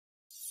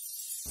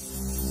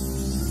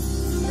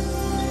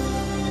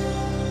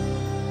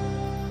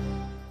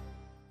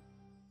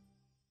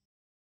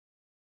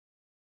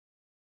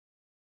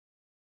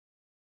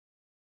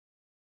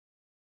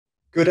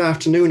Good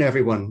afternoon,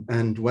 everyone,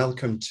 and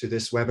welcome to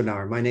this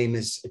webinar. My name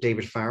is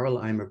David Farrell.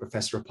 I'm a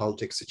professor of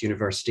politics at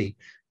University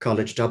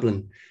College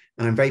Dublin,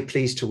 and I'm very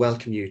pleased to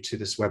welcome you to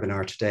this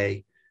webinar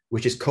today,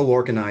 which is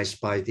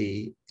co-organised by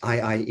the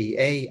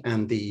IIEA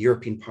and the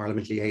European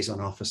Parliament Liaison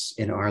Office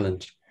in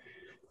Ireland.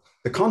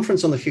 The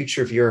Conference on the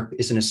Future of Europe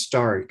is an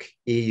historic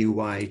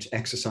EU-wide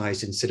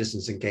exercise in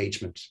citizens'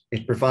 engagement.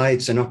 It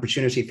provides an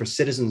opportunity for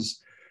citizens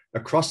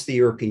across the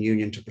European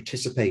Union to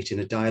participate in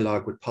a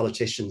dialogue with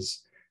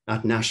politicians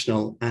at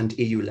national and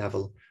EU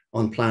level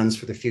on plans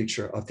for the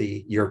future of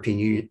the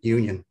European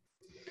Union.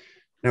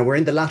 Now, we're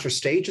in the latter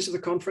stages of the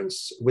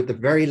conference, with the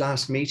very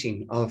last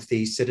meeting of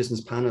the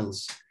citizens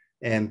panels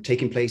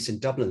taking place in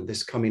Dublin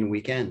this coming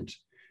weekend.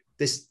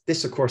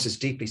 This, of course, is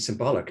deeply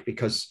symbolic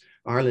because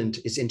Ireland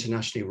is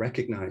internationally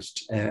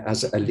recognised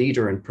as a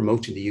leader in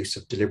promoting the use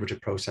of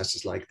deliberative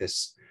processes like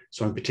this.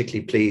 So I'm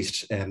particularly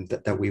pleased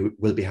that we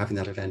will be having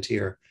that event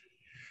here.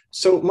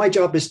 So my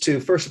job is to,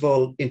 first of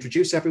all,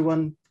 introduce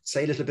everyone,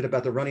 say a little bit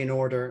about the running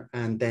order,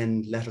 and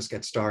then let us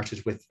get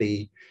started with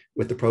the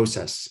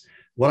process.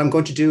 What I'm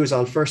going to do is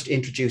I'll first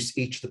introduce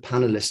each of the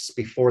panelists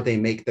before they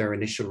make their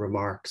initial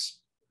remarks.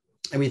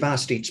 And we've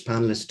asked each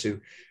panelist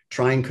to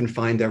try and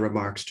confine their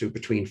remarks to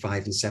between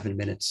 5 and 7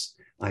 minutes,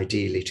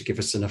 ideally, to give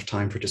us enough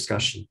time for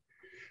discussion.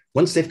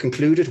 Once they've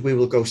concluded, we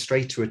will go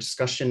straight to a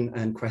discussion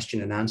and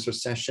question and answer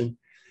session.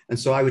 And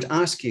so I would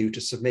ask you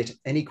to submit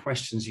any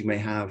questions you may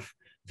have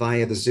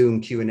via the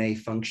Zoom Q&A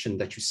function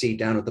that you see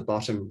down at the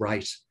bottom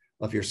right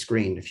of your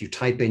screen. If you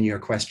type in your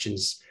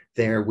questions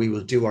there, we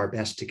will do our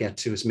best to get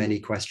to as many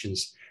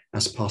questions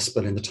as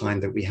possible in the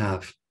time that we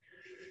have.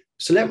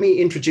 So let me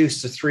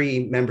introduce the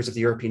three members of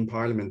the European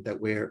Parliament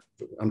that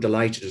I'm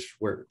delighted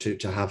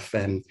to have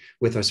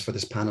with us for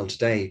this panel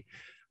today.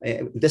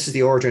 This is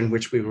the order in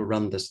which we will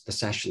run the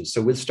session.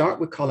 So we'll start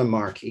with Colm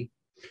Markey,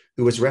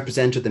 who has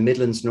represented the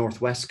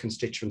Midlands-North-West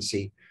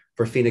constituency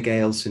for Fine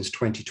Gael since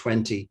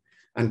 2020,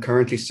 and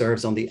currently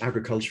serves on the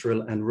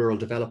Agricultural and Rural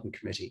Development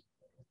Committee.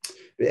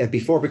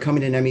 Before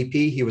becoming an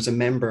MEP, he was a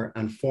member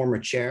and former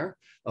chair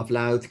of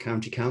Louth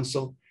County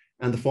Council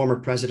and the former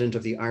president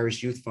of the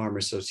Irish Youth Farmer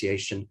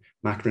Association,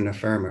 Macra and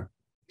Feirme.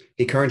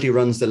 He currently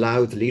runs the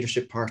Louth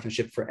Leadership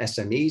Partnership for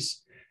SMEs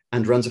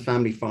and runs a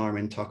family farm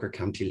in Togher,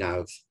 County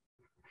Louth.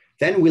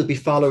 Then we'll be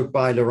followed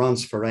by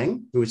Laurence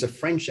Ferreng, who is a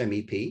French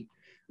MEP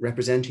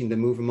representing the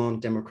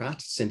Mouvement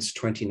Démocrate since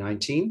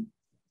 2019.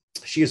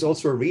 She is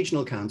also a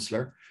regional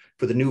councillor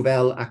for the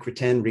Nouvelle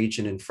Aquitaine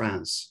region in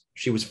France.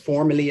 She was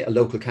formerly a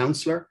local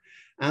councillor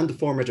and the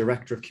former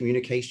director of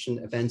communication,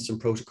 events and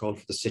protocol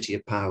for the city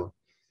of Pau.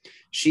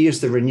 She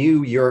is the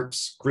Renew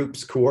Europe's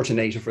group's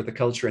coordinator for the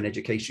Culture and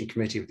Education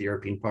Committee of the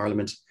European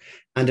Parliament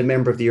and a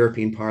member of the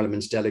European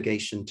Parliament's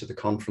delegation to the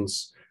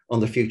Conference on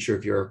the Future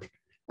of Europe,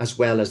 as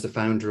well as the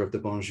founder of the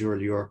Bonjour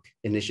l'Europe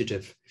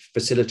initiative,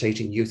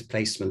 facilitating youth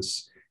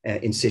placements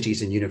in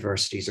cities and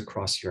universities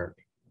across Europe.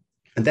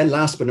 And then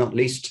last but not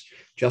least,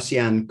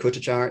 Josiane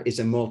Cutajar is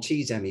a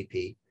Maltese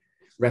MEP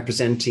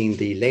representing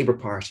the Labour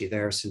Party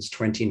there since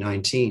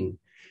 2019.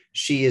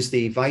 She is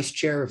the vice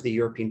chair of the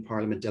European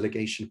Parliament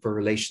delegation for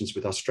relations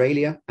with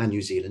Australia and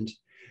New Zealand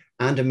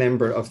and a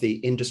member of the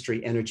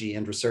Industry, Energy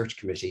and Research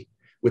Committee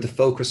with a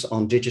focus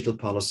on digital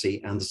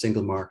policy and the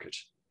single market.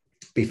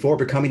 Before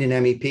becoming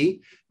an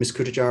MEP, Ms.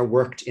 Cutajar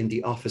worked in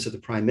the Office of the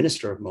Prime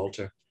Minister of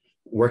Malta,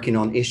 working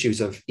on issues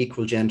of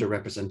equal gender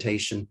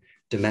representation,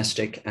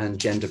 domestic and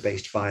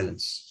gender-based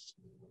violence.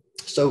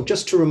 So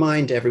just to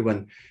remind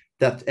everyone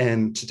that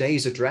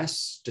today's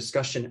address,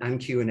 discussion and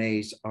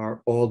Q&As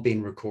are all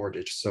being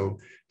recorded, so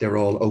they're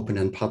all open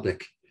and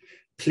public.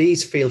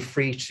 Please feel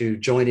free to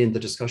join in the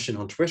discussion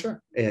on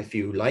Twitter. If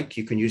you like,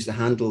 you can use the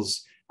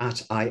handles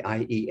at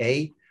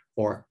IIEA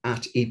or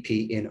at EP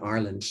in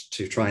Ireland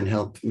to try and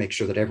help make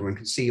sure that everyone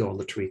can see all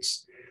the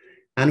tweets.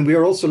 And we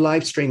are also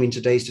live streaming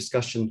today's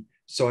discussion,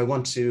 so I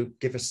want to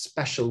give a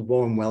special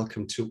warm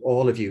welcome to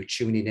all of you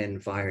tuning in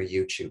via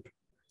YouTube.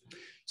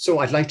 So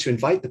I'd like to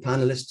invite the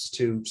panelists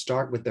to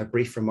start with their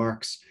brief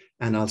remarks,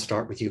 and I'll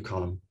start with you,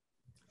 Colm.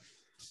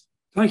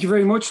 Thank you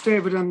very much,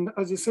 David. And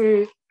as you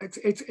say,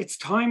 it's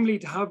timely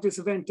to have this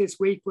event this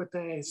week with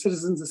the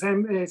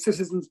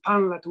citizens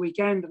panel at the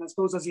weekend. And I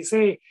suppose, as you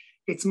say,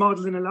 it's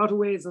modelled in a lot of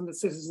ways on the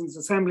citizens'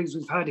 assemblies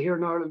we've had here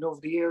in Ireland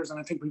over the years. And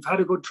I think we've had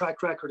a good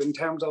track record in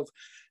terms of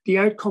the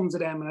outcomes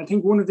of them. And I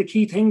think one of the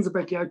key things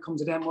about the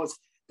outcomes of them was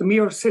the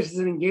mere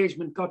citizen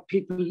engagement got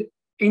people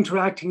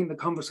interacting in the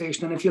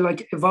conversation, and if you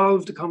like,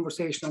 evolved the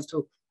conversation as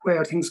to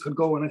where things could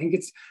go. And I think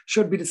it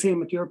should be the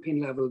same at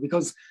European level,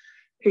 because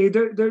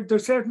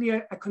there's certainly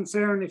a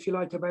concern, if you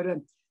like, about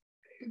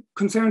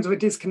concerns of a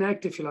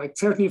disconnect, if you like.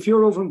 Certainly, if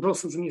you're over in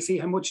Brussels and you see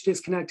how much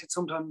disconnected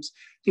sometimes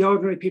the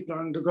ordinary people are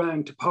on the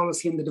ground to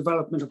policy and the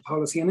development of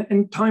policy, and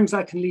in times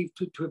that can lead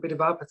to a bit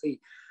of apathy.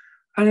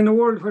 And in a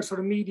world where sort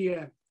of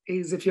media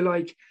is, if you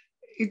like,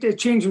 the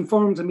changing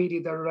forms of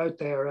media that are out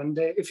there, and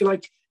if you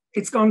like,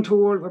 it's gone to a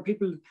world where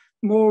people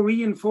more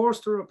reinforce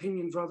their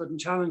opinions rather than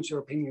challenge their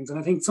opinions. And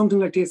I think something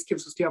like this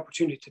gives us the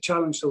opportunity to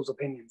challenge those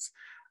opinions.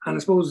 And I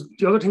suppose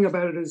the other thing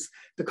about it is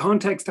the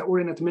context that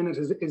we're in at the minute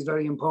is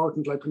very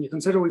important. Like when you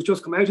consider we've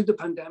just come out of the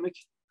pandemic,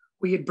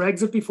 we had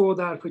Brexit before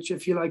that, which,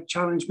 if you like,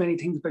 challenged many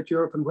things about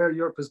Europe and where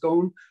Europe is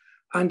going.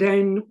 And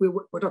then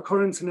with our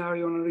current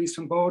scenario on our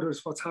eastern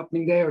borders, what's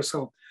happening there.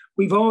 So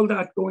we've all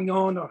that going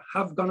on or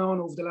have gone on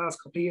over the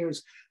last couple of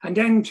years. And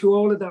then to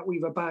all of that,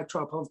 we've a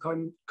backdrop of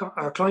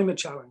our climate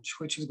challenge,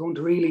 which is going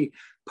to really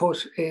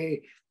put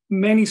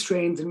many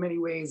strains in many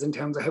ways in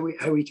terms of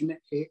how we can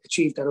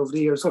achieve that over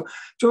the years. So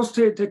just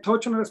to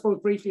touch on it, I suppose,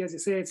 briefly, as you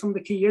say, some of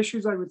the key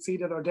issues I would see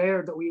that are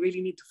there that we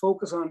really need to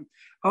focus on.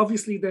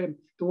 Obviously, the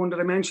one that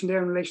I mentioned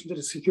there in relation to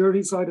the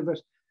security side of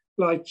it,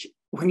 like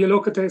when you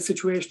look at the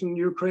situation in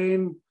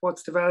Ukraine,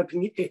 what's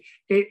developing,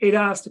 it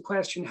asks the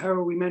question, how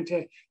are we meant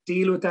to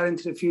deal with that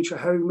into the future?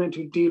 How are we meant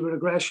to deal with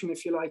aggression,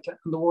 if you like,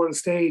 on the world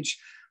stage?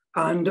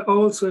 And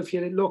also, if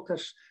you look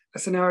at a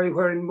scenario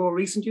where in more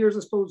recent years,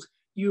 I suppose,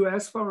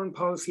 US foreign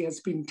policy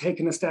has been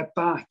taking a step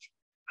back,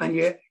 and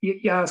you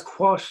ask,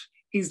 what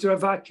is there a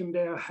vacuum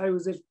there? How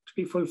is it to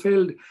be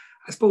fulfilled?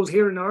 I suppose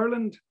here in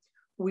Ireland,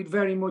 we'd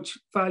very much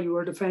value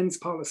our defence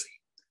policy,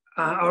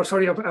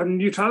 our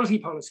neutrality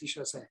policy,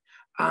 should I say,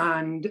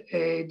 and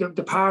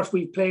the part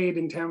we've played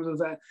in terms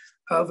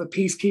of a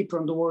peacekeeper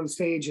on the world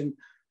stage. And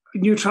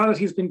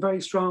neutrality has been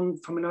very strong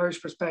from an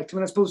Irish perspective.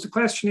 And I suppose the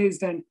question is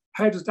then,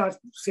 how does that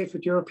sit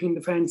with European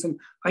defence? And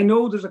I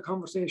know there's a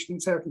conversation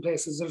in certain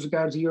places as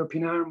regards the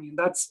European Army, and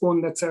that's one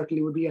that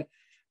certainly would be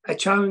a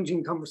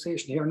challenging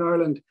conversation here in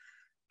Ireland.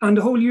 And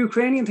the whole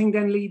Ukrainian thing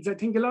then leads, I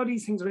think a lot of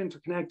these things are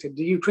interconnected.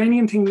 The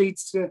Ukrainian thing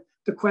leads to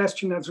the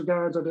question as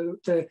regards, or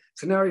the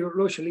scenario with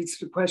Russia leads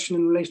to the question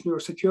in relation to our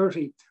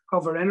security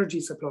of our energy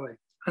supply,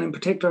 and in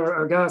particular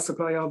our gas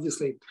supply,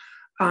 obviously,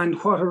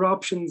 and what our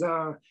options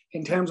are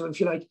in terms of, if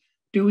you like,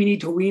 do we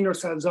need to wean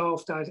ourselves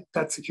off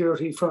that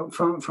security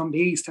from the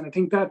East? And I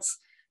think that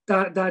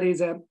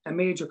is a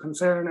major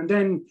concern, and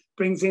then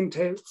brings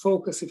into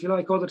focus, if you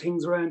like, other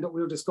things around that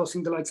we were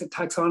discussing, the likes of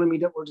taxonomy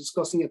that we're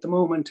discussing at the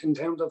moment in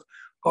terms of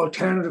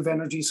alternative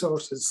energy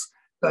sources.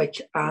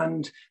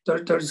 And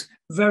there's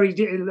very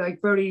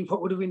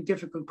what would have been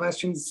difficult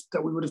questions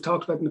that we would have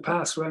talked about in the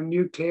past around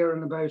nuclear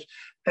and about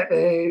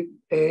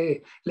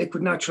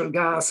liquid natural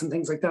gas and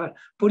things like that.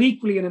 But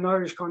equally, in an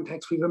Irish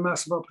context, we have a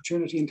massive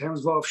opportunity in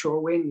terms of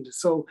offshore wind.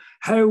 So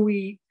how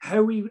we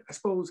I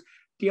suppose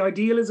the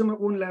idealism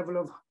at one level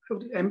of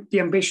the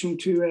ambition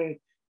to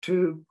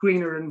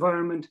greener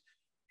environment,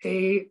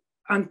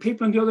 and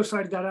people on the other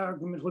side of that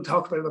argument will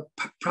talk about a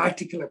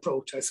practical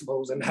approach, I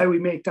suppose, and how we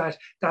make that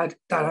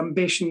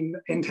ambition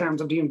in terms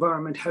of the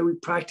environment, how we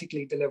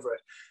practically deliver it.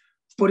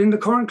 But in the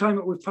current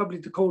climate, we've probably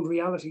the cold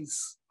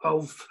realities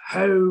of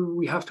how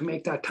we have to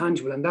make that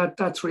tangible, and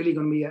that's really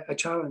going to be a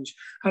challenge.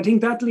 I think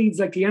that leads,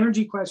 like the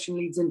energy question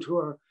leads into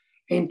our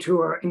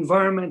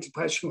environmental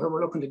question, where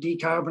we're looking to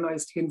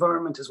decarbonize the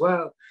environment as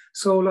well.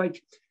 So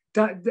like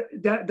to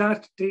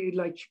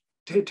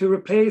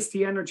replace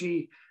the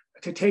energy,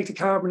 to take the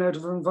carbon out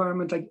of our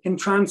environment, like in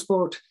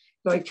transport,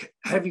 like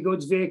heavy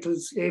goods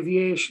vehicles,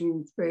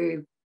 aviation,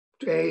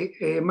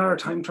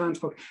 maritime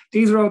transport.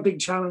 These are all big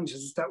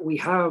challenges that we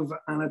have,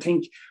 and I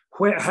think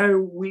how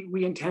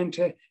we intend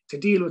to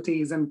deal with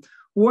these. And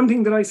one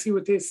thing that I see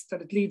with this,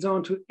 that it leads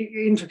on to,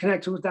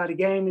 interconnected with that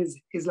again, is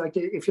like,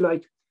 if you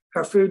like,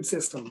 our food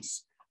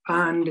systems.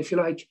 And if you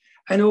like,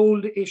 an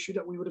old issue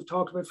that we would have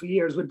talked about for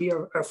years would be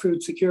our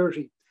food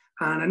security.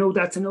 And I know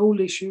that's an old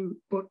issue,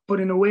 but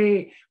in a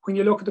way, when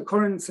you look at the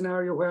current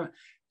scenario where,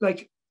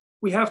 like,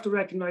 we have to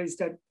recognize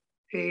that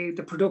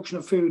the production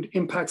of food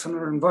impacts on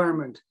our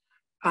environment.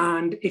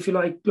 And if you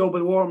like,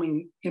 global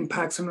warming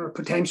impacts on our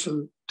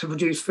potential to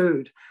produce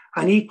food.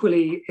 And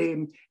equally,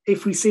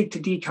 if we seek to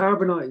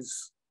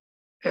decarbonize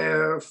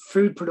our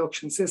food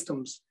production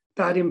systems,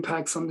 that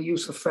impacts on the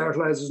use of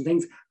fertilizers and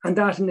things. And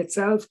that in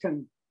itself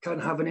can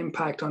have an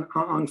impact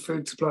on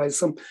food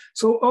supplies.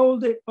 So all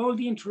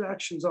the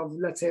interactions of,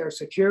 let's say, our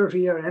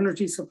security, our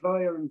energy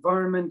supply, our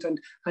environment, and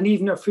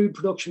even our food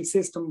production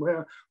system,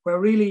 where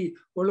really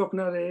we're looking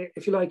at,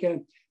 if you like,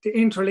 the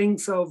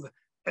interlinks of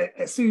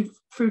a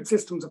food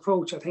systems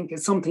approach, I think,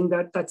 is something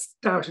that's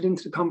started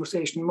into the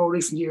conversation in more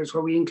recent years,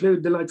 where we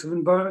include the likes of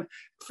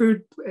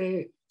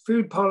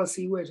food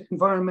policy with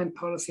environment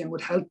policy and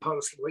with health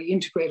policy, where you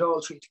integrate all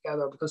three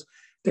together, because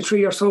the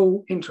three are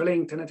so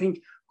interlinked. And I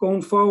think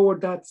going forward,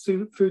 that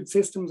food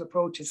systems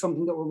approach is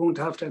something that we're going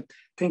to have to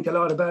think a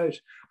lot about.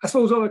 I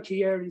suppose other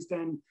key areas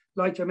then,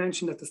 like I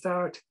mentioned at the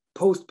start,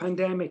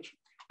 post-pandemic,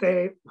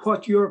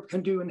 what Europe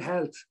can do in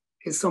health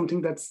is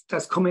something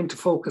that's come into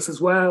focus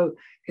as well,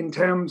 in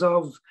terms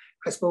of,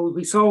 I suppose,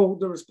 we saw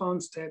the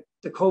response to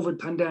the COVID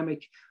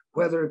pandemic,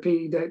 whether it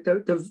be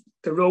the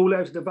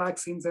rollout of the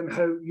vaccines and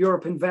how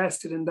Europe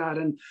invested in that,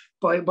 and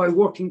by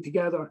working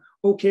together.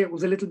 Okay, it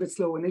was a little bit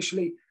slow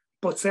initially,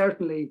 but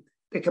certainly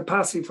the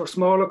capacity for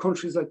smaller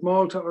countries like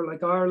Malta or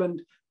like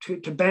Ireland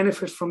to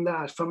benefit from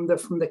that, from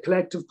the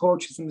collective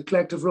purchase and the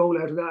collective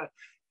rollout of that,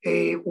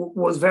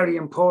 was very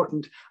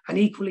important. And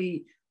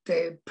equally,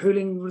 the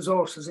pooling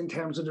resources in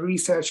terms of the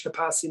research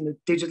capacity and the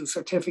digital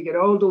certificate.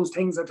 All those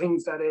things are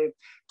things that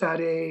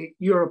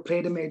Europe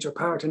played a major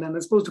part in. And I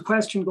suppose the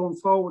question going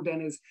forward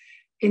then is,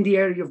 in the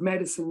area of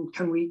medicine,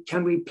 can we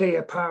play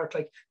a part?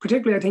 Like,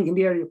 particularly, I think in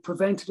the area of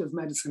preventative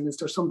medicine, is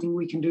there something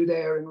we can do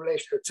there in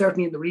relation to it?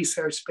 Certainly in the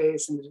research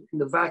space, in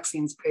the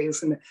vaccine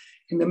space, in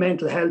the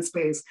mental health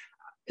space.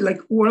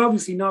 Like, we're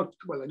obviously not,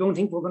 well, I don't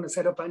think we're going to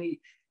set up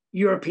any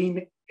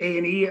European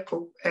A&E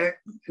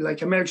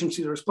like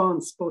emergency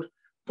response,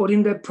 but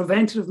in the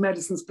preventative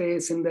medicine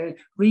space, in the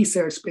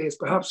research space,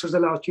 perhaps there's a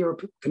lot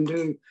Europe can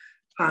do.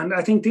 And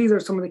I think these are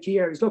some of the key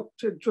areas. Look,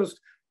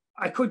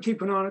 I could keep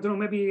going on. I don't know,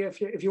 maybe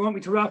if you want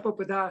me to wrap up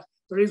with that,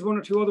 there is one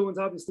or two other ones,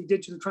 obviously,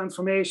 digital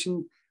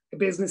transformation,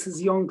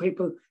 businesses, young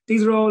people.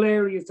 These are all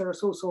areas that are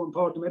so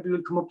important. Maybe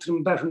we'll come up to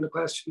them better in the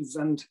questions,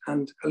 and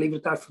I'll leave it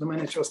at that for the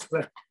minute, just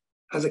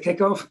as a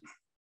kickoff.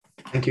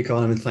 Thank you,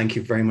 Colm, and thank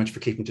you very much for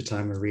keeping to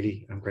time.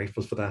 I'm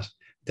grateful for that.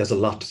 There's a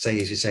lot to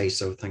say, as you say,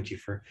 so thank you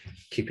for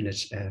keeping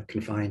it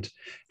confined.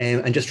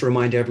 And just to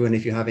remind everyone,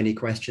 if you have any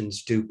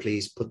questions, do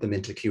please put them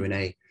into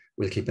Q&A.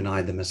 We'll keep an eye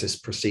on them as this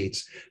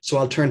proceeds. So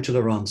I'll turn to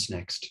Laurence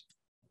next.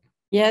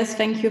 Yes,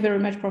 thank you very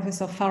much,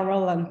 Professor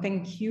Farrell, and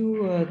thank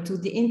you to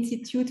the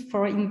Institute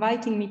for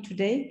inviting me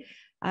today.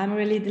 I'm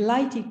really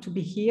delighted to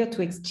be here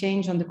to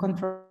exchange on the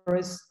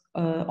conference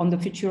on the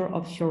future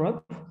of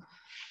Europe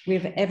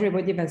with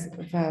everybody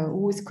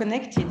who is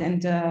connected,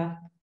 and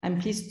I'm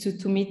pleased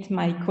to meet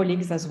my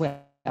colleagues as well.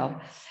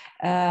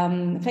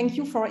 Thank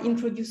you for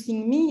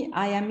introducing me.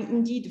 I am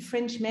indeed a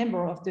French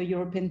member of the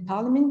European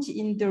Parliament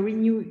in the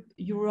Renew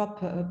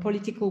Europe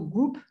political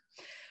group.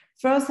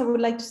 First, I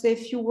would like to say a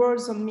few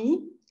words on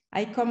me.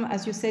 I come,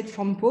 as you said,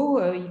 from Pau.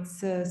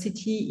 It's a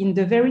city in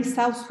the very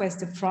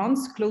southwest of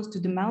France, close to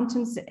the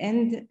mountains.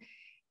 And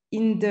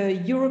in the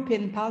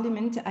European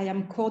Parliament, I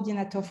am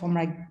coordinator for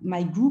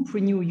my group,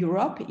 Renew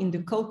Europe, in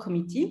the COL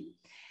committee.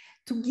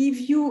 To give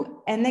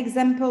you an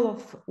example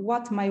of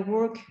what my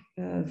work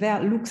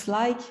there looks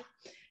like,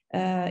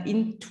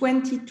 in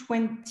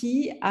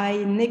 2020,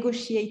 I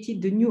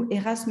negotiated the new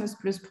Erasmus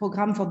Plus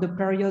program for the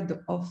period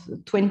of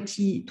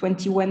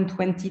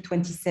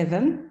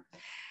 2021-2027.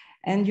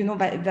 And you know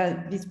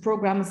that these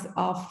programs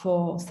are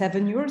for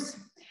 7 years.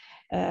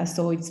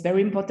 So it's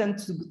very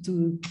important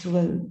to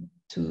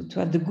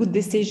have the good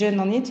decision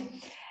on it.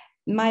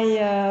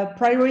 My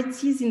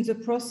priorities in the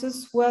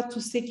process were to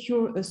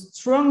secure a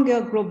stronger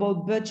global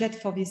budget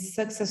for this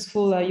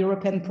successful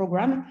European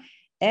program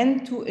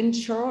and to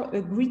ensure a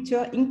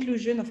greater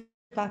inclusion of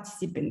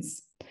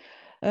participants.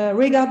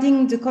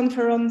 Regarding the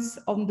conference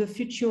on the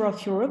future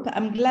of Europe,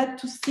 I'm glad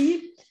to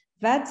see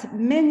that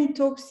many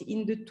talks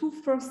in the 2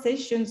 first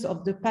sessions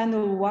of the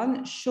panel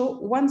 1 show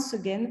once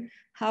again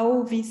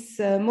how these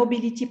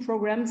mobility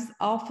programs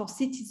are for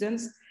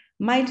citizens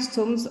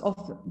milestones of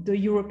the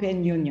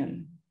European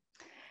Union.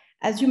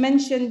 As you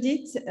mentioned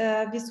it,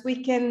 this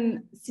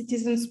weekend,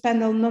 Citizens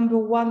Panel number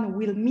 1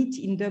 will meet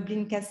in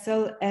Dublin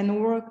Castle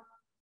and work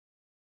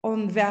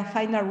on their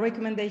final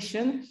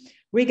recommendation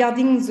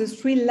regarding the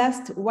 3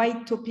 last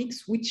wide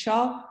topics, which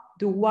are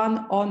the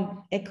one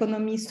on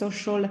economy,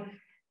 social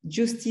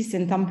justice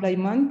and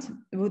employment,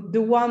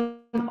 the one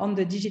on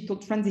the digital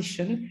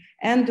transition,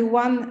 and the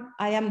one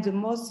I am the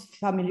most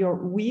familiar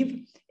with,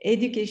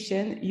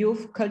 education,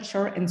 youth,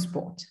 culture, and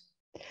sport.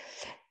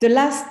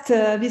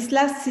 This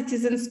last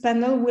Citizens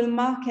Panel will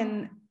mark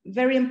a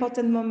very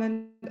important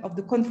moment of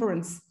the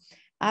conference,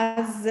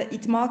 as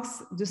it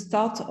marks the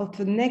start of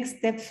the next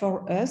step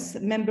for us,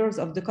 members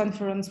of the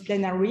conference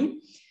plenary,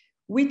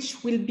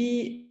 which will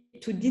be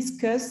to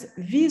discuss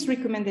these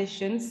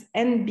recommendations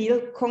and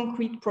build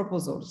concrete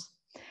proposals.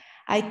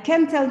 I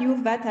can tell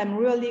you that I'm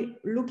really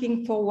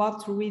looking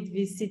forward to read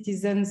this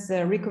citizens'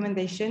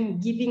 recommendation,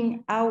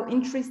 given how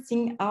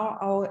interesting are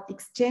our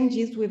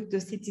exchanges with the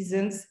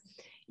citizens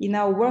in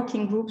our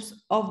working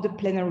groups of the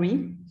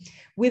plenary.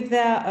 With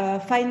their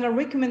final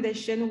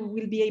recommendation,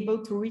 we will be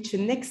able to reach a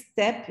next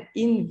step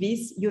in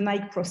this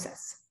unique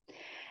process.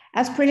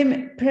 As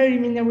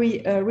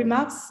preliminary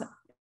remarks,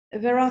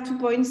 there are 2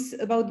 points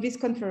about this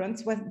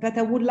conference that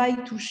I would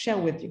like to share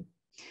with you.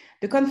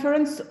 The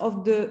conference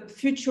of the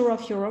future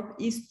of Europe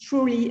is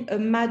truly a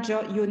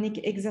major unique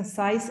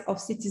exercise of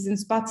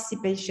citizens'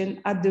 participation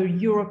at the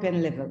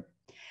European level.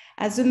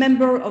 As a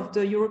member of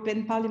the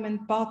European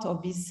Parliament, part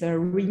of this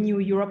Renew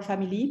Europe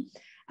family,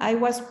 I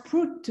was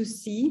proud to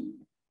see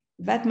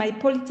that my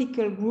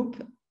political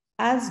group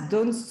has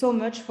done so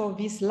much for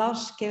this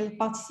large-scale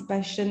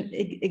participation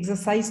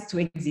exercise to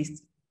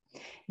exist.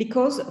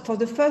 Because for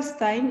the first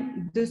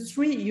time, the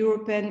 3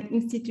 European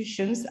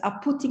institutions are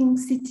putting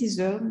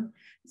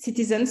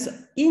citizens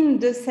in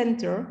the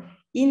center,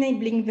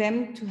 enabling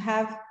them to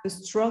have a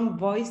strong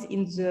voice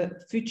in the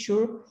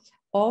future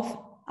of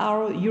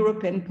our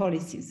European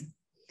policies.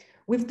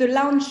 With the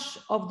launch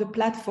of the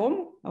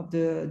platform, of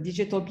the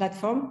digital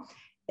platform,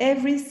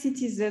 every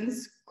citizen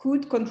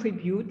could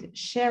contribute,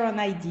 share an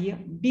idea,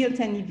 build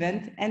an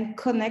event, and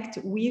connect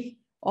with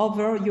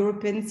other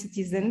European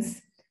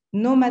citizens,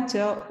 no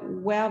matter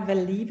where they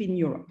live in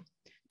Europe.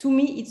 To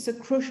me, it's a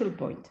crucial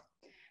point.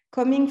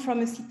 Coming from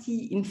a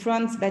city in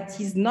France that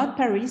is not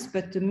Paris,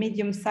 but a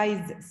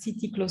medium-sized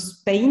city close to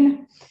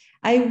Spain,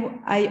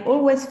 I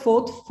always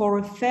fought for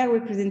a fair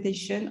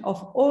representation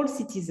of all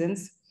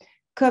citizens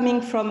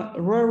coming from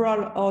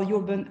rural or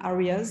urban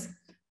areas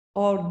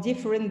or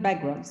different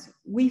backgrounds.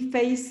 We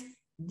face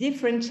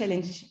different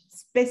challenges,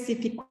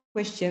 specific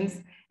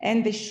questions,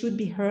 and they should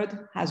be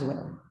heard as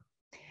well.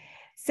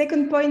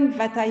 Second point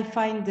that I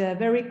find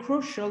very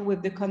crucial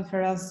with the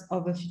Conference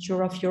of the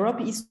Future of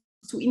Europe is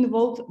to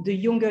involve the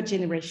younger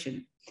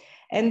generation.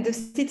 And the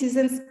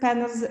citizens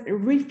panels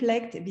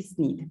reflect this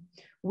need.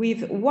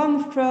 With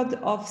 1/3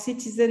 of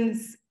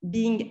citizens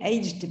being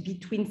aged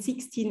between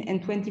 16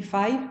 and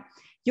 25,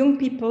 young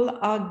people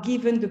are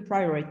given the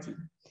priority.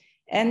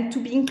 And to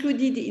be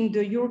included in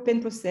the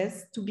European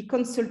process, to be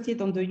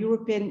consulted on the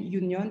European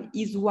Union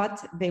is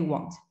what they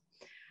want.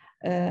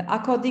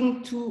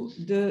 According to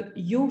the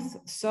Youth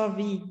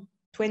Survey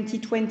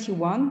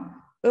 2021,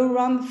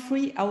 around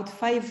 3 out of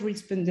 5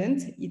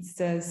 respondents, it's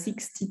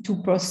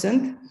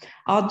 62%,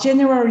 are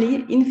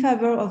generally in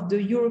favor of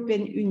the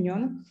European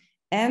Union,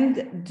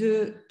 and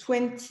the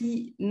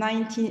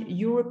 2019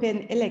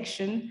 European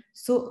election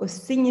saw a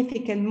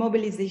significant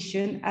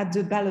mobilization at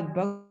the ballot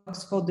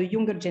box for the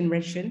younger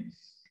generation,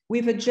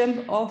 with a jump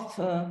of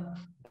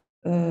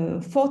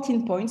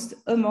 14 points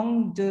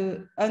among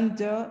the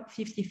under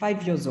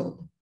 55 years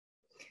old.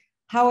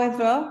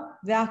 However,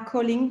 they are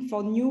calling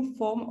for new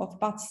form of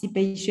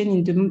participation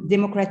in the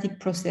democratic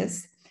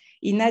process,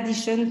 in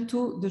addition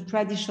to the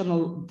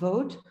traditional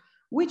vote,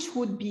 which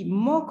would be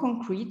more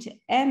concrete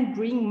and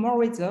bring more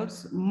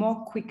results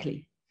more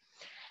quickly.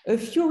 A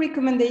few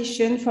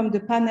recommendations from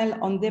the panel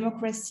on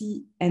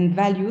democracy and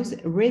values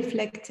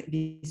reflect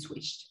this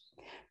wish.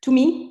 To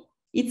me,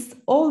 it's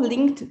all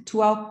linked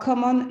to our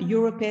common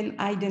European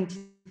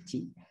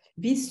identity.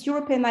 This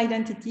European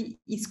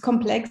identity is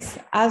complex,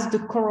 as the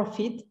core of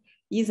it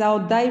is our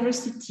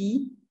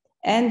diversity,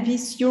 and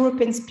this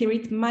European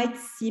spirit might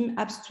seem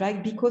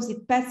abstract because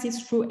it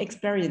passes through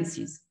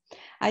experiences.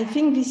 I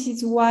think this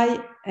is why,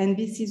 and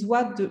this is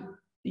what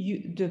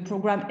the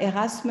program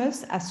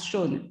Erasmus has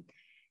shown.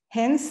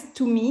 Hence,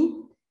 to me,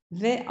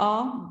 they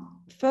are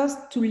first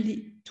two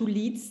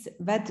leads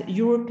that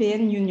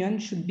European Union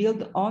should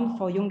build on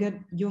for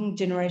young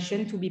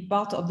generation to be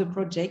part of the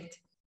project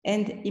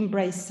and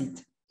embrace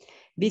it.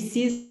 This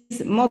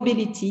is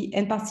mobility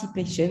and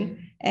participation,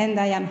 and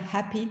I am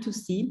happy to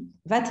see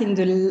that in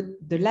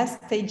the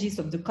last stages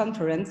of the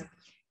conference,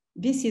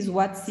 this is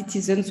what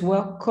citizens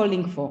were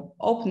calling for: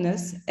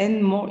 openness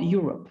and more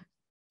Europe.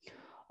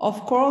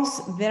 Of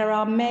course, there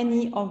are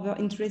many other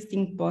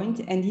interesting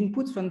points and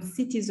inputs from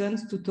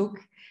citizens to talk,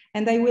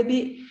 and I will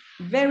be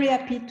very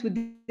happy to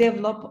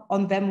develop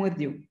on them with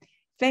you.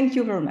 Thank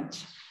you very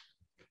much.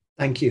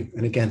 Thank you.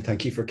 And again,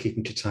 thank you for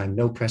keeping to time.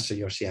 No pressure,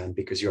 Josiane,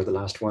 because you're the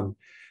last one.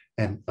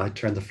 I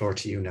turn the floor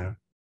to you now.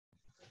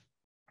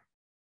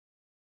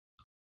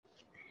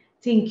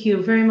 Thank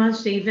you very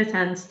much, David,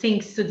 and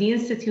thanks to the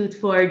Institute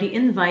for the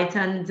invite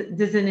and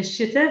this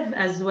initiative,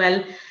 as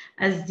well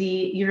as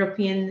the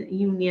European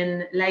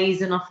Union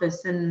Liaison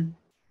Office in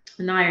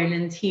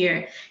Ireland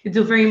here. You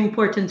do very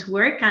important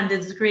work, and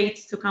it's great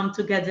to come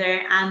together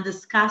and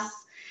discuss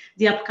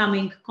the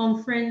upcoming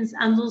conference,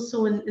 and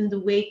also in the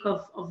wake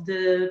of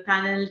the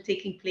panel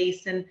taking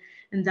place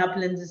in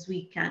Dublin this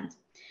weekend.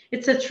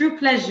 It's a true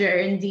pleasure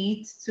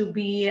indeed to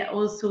be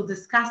also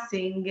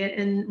discussing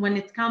when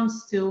it comes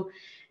to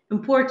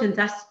important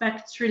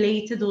aspects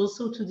related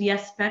also to the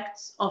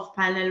aspects of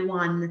panel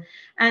 1.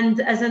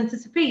 And as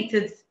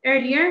anticipated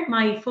earlier,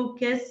 my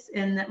focus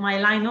in my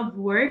line of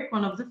work,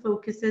 one of the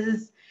focuses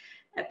is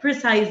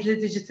precisely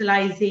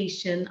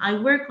digitalization. I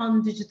work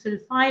on digital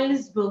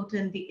files, both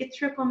in the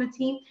ITRA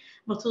committee,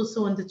 but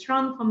also in the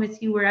TRAN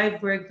committee, where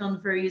I've worked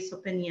on various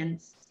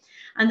opinions.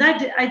 And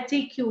I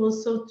take you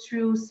also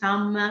through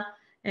some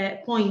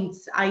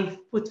points I've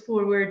put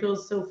forward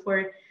also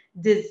for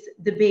this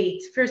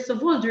debate. First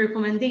of all, the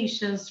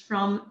recommendations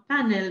from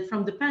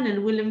the panel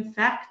will in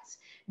fact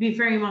be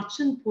very much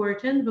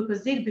important,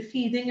 because they'll be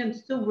feeding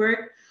into the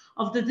work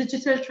of the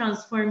Digital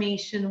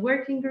Transformation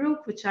Working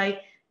Group, which I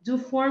do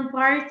form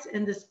part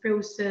in this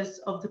process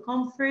of the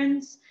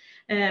conference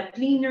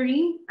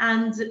plenary.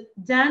 And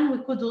then we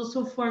could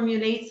also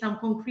formulate some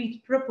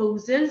concrete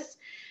proposals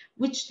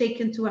which take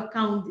into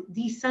account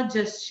these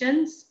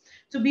suggestions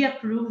to be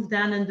approved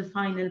then in the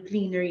final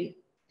plenary.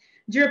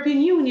 The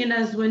European Union,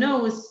 as we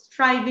know, is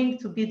striving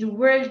to be the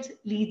world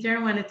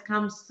leader when it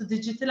comes to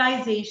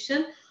digitalization,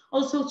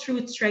 also through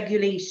its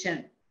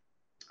regulation.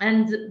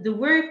 And the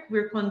work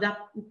we're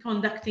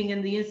conducting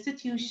in the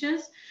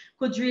institutions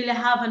could really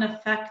have an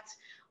effect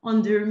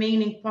on the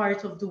remaining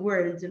part of the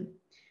world.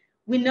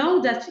 We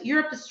know that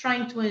Europe is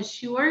trying to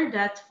ensure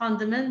that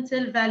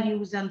fundamental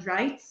values and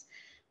rights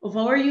of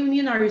our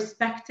union are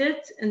respected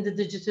in the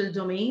digital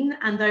domain,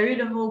 and I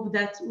really hope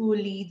that we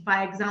will lead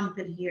by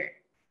example here.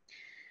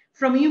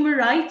 From human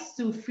rights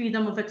to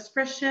freedom of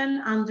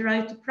expression and the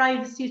right to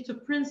privacy to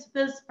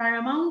principles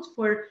paramount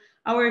for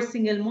our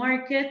single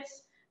market,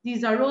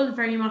 These are all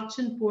very much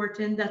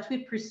important that we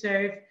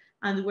preserve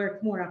and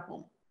work more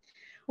upon.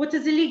 What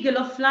is illegal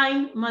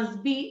offline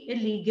must be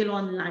illegal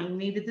online.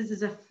 Maybe this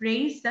is a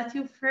phrase that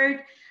you've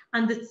heard,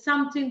 and it's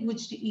something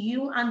which the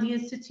EU and the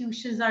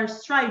institutions are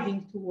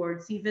striving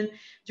towards. Even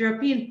the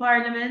European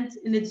Parliament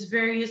in its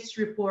various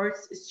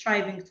reports is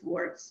striving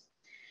towards.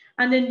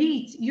 And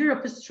indeed,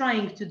 Europe is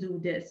trying to do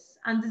this,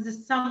 and this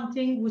is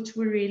something which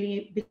we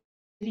really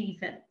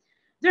believe in.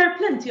 There are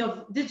plenty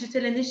of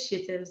digital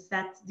initiatives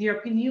that the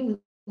European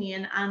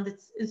Union and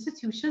its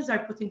institutions are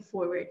putting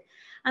forward,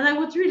 and I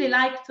would really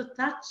like to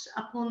touch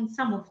upon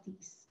some of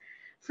these.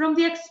 From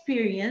the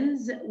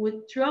experience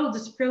throughout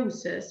this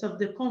process of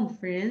the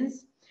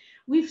conference,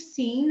 we've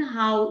seen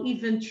how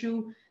even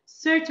through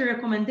certain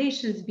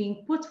recommendations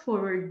being put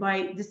forward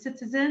by the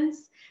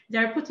citizens, they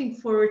are putting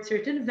forward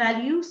certain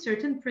values,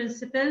 certain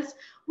principles,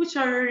 which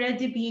are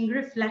already being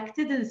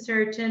reflected in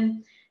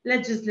certain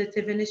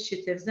legislative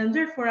initiatives. And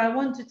therefore, I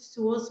wanted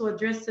to also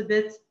address a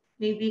bit,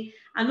 maybe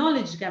a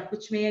knowledge gap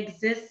which may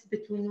exist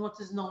between what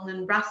is known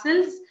in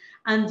Brussels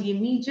and the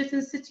immediate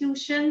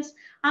institutions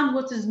and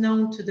what is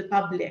known to the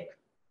public.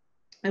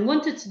 I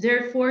wanted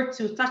therefore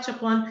to touch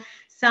upon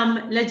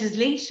some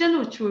legislation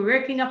which we're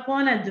working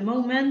upon at the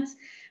moment.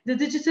 The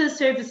Digital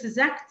Services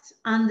Act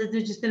and the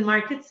Digital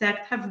Markets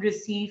Act have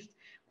received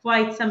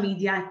quite some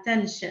media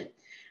attention.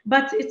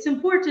 But it's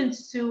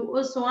important to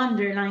also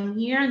underline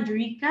here and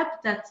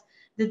recap that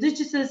the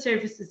Digital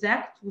Services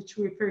Act, which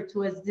we refer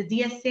to as the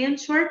DSA in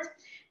short,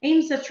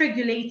 aims at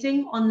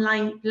regulating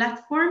online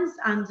platforms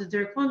and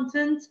their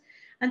content.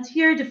 And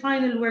here the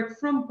final work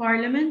from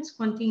Parliament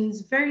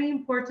contains very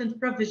important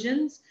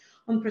provisions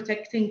on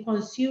protecting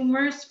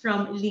consumers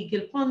from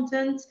illegal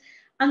content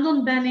and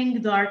on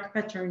banning dark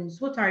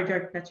patterns. What are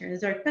dark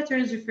patterns? Dark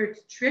patterns refer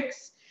to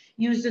tricks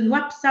used in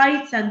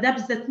websites and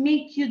apps that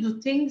make you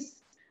do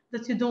things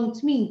that you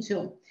don't mean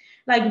to,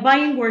 like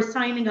buying or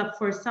signing up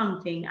for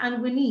something,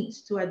 and we need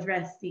to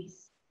address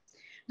these.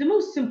 The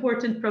most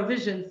important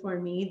provision for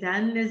me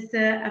then is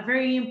a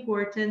very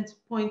important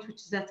point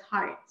which is at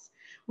heart.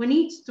 We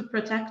need to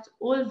protect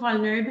all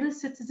vulnerable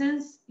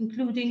citizens,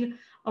 including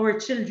our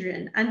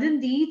children. And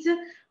indeed,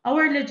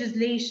 our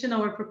legislation,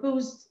 our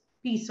proposed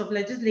piece of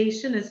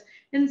legislation is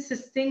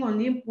insisting on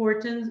the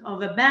importance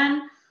of a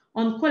ban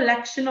on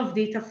collection of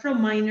data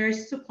from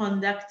minors to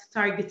conduct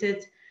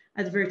targeted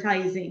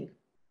advertising.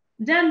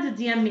 Then the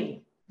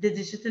DMA, the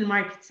Digital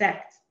Markets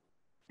Act.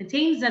 It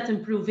aims at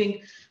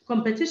improving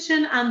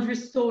competition and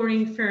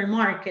restoring fair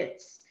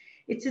markets.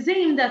 It is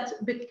aimed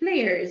at big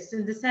players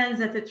in the sense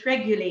that it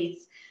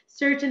regulates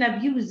certain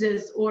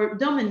abuses or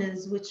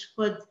dominance which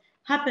could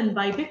happen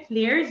by big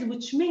players,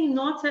 which may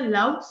not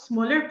allow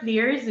smaller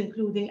players,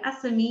 including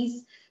SMEs,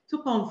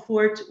 to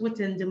comfort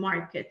within the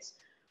market.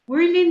 We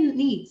really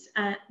need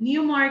a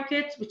new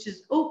market which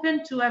is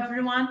open to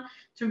everyone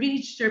to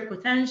reach their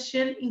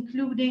potential,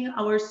 including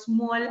our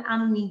small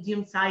and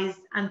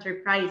medium-sized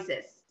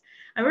enterprises.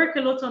 I work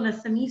a lot on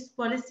SMEs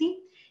policy,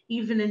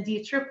 even in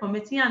the HR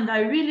committee, and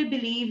I really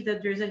believe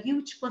that there's a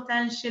huge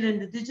potential in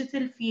the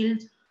digital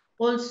field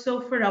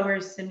also for our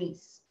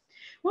SMEs.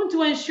 We want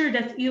to ensure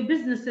that EU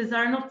businesses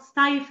are not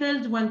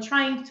stifled when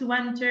trying to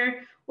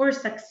enter or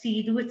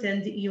succeed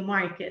within the EU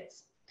market.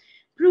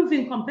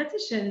 Improving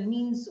competition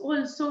means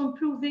also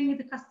improving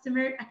the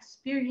customer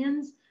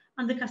experience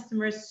and the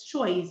customer's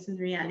choice in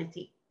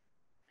reality.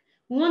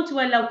 We want to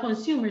allow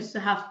consumers to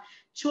have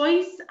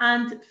choice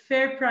and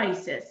fair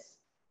prices.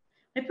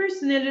 I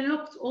personally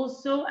looked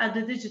also at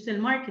the Digital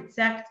Markets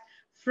Act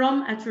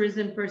from a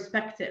tourism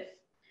perspective.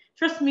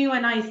 Trust me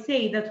when I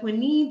say that we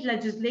need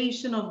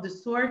legislation of the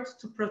sort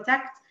to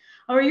protect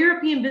our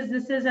European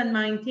businesses and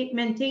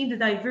maintain the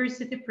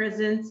diversity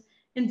present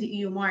in the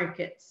EU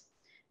market.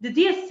 The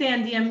DSA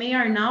and the DMA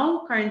are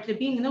now currently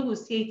being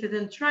negotiated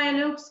in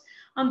trialogues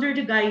under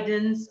the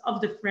guidance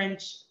of the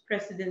French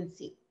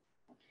presidency.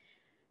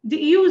 The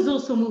EU is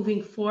also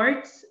moving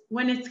forward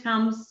when it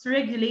comes to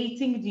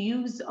regulating the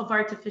use of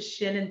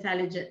artificial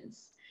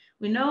intelligence.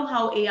 We know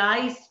how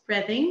AI is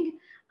spreading,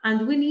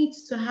 and we need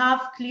to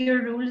have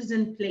clear rules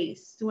in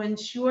place to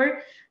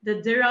ensure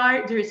that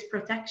there is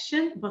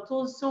protection, but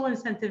also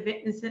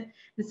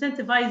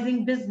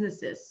incentivizing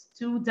businesses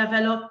to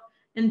develop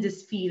in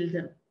this field.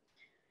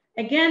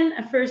 Again,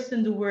 a first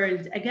in the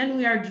world. Again,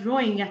 we are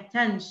drawing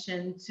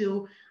attention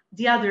to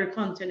the other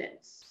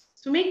continents.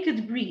 To make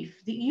it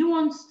brief, the EU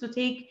wants to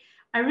take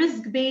a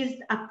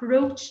risk-based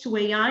approach to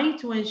AI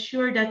to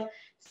ensure that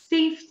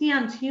safety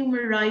and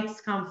human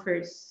rights come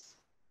first.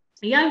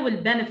 AI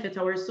will benefit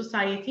our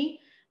society,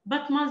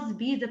 but must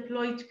be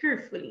deployed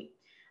carefully.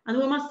 And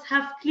we must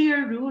have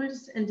clear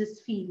rules in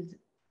this field.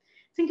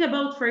 Think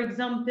about, for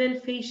example,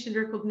 facial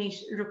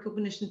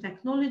recognition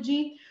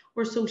technology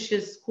or social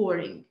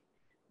scoring.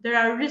 There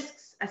are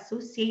risks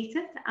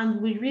associated,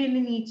 and we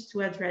really need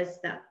to address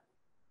them.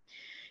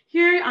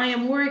 Here I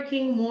am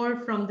working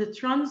more from the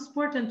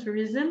transport and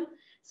tourism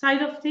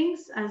side of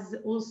things, as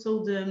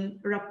also the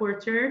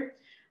rapporteur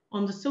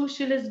on the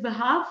socialist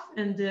behalf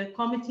and the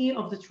Committee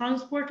of the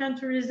Transport and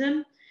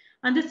Tourism.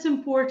 and it's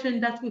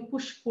important that we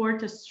push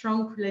forward a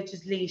strong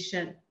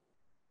legislation.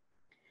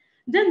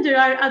 Then there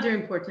are other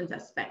important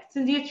aspects.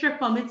 In the ITRA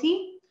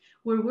committee,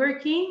 we're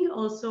working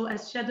also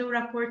as shadow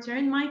rapporteur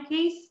in my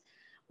case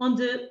on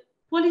the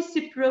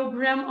policy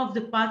program of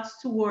the path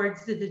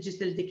towards the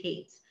digital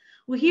decade.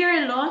 We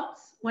hear a lot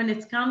when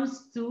it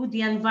comes to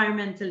the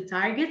environmental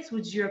targets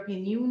which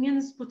European Union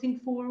is putting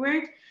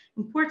forward,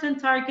 important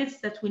targets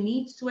that we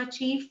need to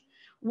achieve,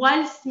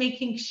 whilst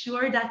making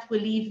sure that we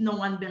leave no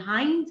one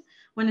behind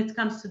when it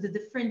comes to the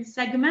different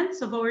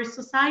segments of our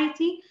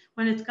society,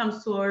 when it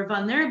comes to our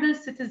vulnerable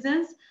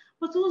citizens,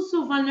 but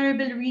also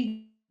vulnerable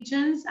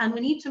regions. And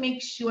we need to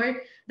make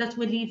sure that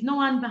we leave no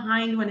one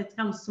behind when it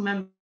comes to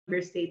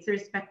member states,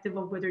 irrespective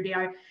of whether they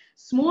are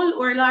small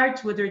or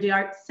large, whether they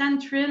are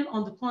central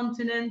on the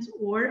continent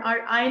or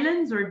are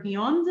islands or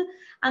beyond.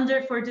 And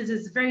therefore, this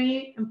is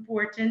very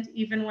important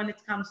even when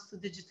it comes to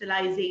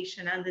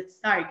digitalization and its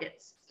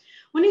targets.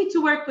 We need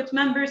to work with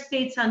member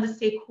states and the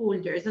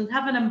stakeholders and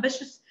have an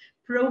ambitious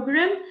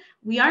program.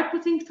 We are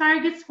putting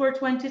targets for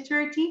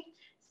 2030,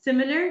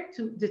 similar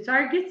to the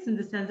targets in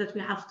the sense that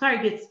we have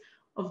targets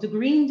of the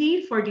Green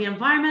Deal for the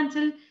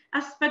environmental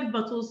aspect,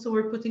 but also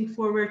we're putting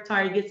forward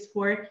targets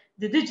for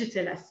the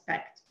digital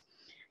aspect.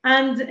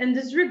 And in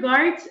this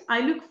regard,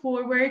 I look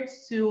forward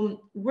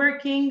to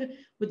working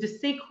with the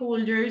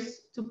stakeholders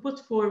to put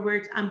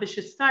forward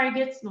ambitious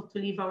targets, not to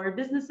leave our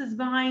businesses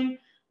behind,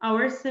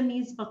 our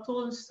SMEs, but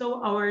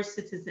also our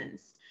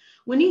citizens.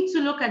 We need to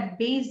look at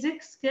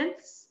basic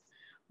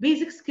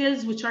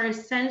skills which are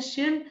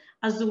essential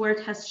as the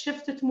world has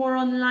shifted more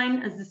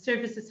online, as the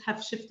services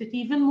have shifted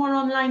even more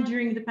online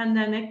during the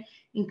pandemic,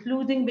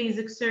 including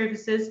basic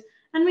services,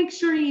 and make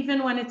sure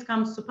even when it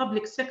comes to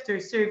public sector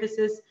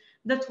services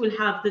that will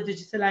have the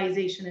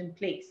digitalization in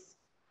place.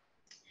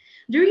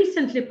 The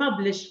recently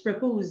published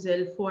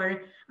proposal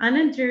for an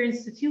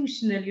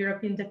interinstitutional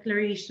European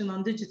Declaration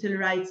on Digital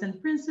Rights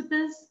and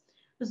Principles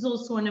is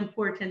also an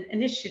important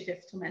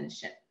initiative to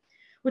mention.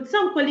 With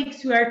some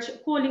colleagues who are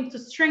calling to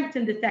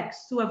strengthen the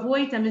text to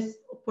avoid a missed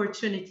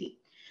opportunity.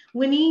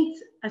 We need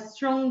a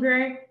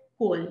stronger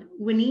call.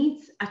 We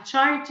need a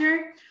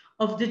charter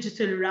of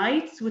digital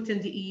rights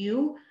within the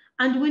EU,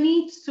 and we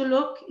need to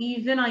look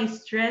even, I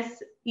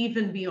stress,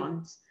 even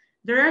beyond.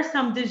 There are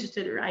some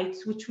digital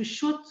rights which we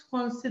should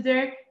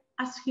consider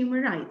as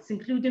human rights,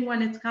 including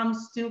when it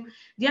comes to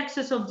the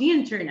access of the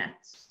internet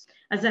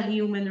as a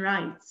human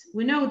right.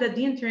 We know that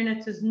the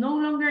internet is no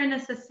longer a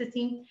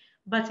necessity,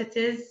 but it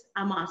is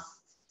a must.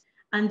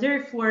 And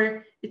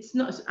therefore, it's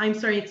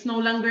no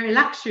longer a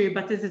luxury,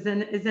 but it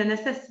is a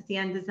necessity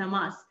and is a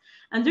must.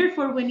 And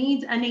therefore, we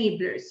need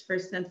enablers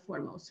first and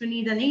foremost. We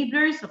need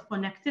enablers of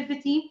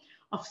connectivity,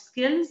 of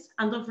skills,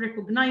 and of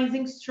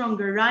recognizing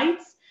stronger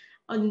rights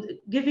and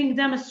giving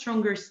them a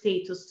stronger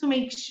status to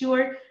make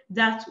sure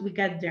that we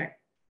get there.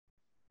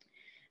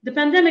 The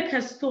pandemic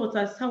has taught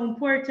us how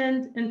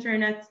important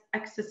internet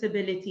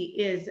accessibility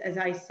is, as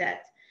I said.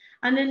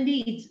 And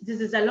indeed, this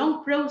is a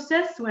long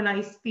process when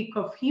I speak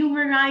of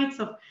human rights,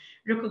 of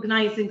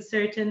recognizing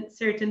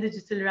certain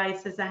digital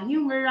rights as a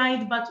human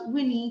right, but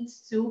we need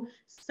to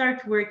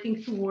start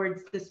working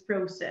towards this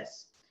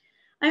process.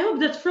 I hope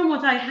that from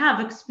what I have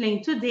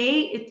explained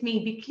today, it may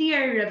be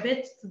clear a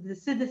bit to the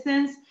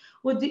citizens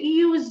what the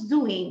EU is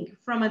doing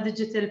from a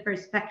digital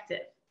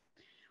perspective.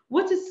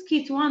 What is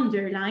key to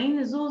underline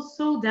is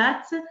also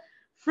that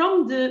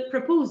from the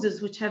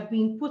proposals which have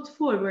been put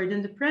forward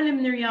in the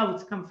preliminary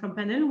outcome from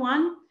panel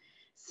 1,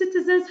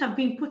 citizens have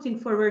been putting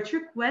forward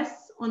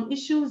requests on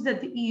issues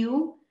that the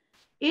EU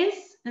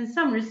is, in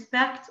some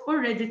respect,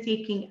 already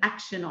taking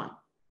action on.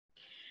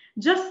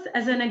 Just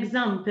as an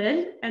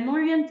example, an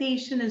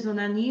orientation is on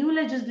a new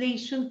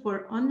legislation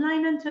for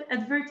online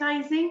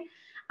advertising,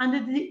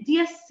 and the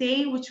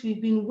DSA, which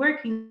we've been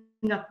working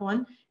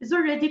upon, is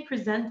already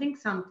presenting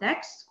some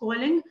text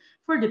calling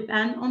for the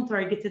ban on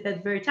targeted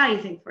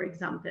advertising, for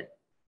example.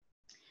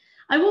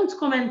 I won't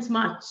comment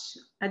much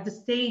at the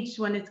stage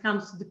when it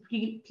comes to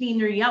the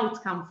plenary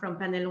outcome from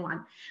panel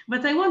 1,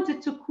 but I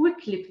wanted to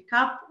quickly pick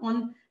up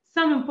on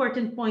some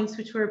important points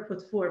which were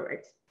put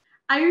forward.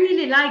 I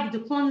really like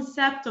the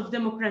concept of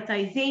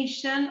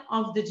democratization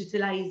of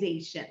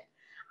digitalization.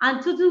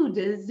 And to do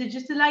this,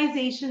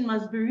 digitalization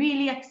must be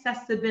really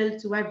accessible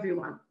to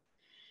everyone.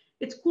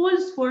 It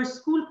calls for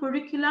school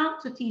curricula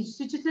to teach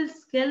digital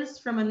skills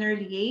from an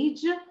early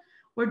age,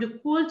 or the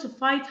call to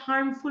fight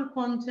harmful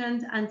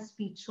content and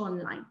speech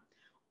online.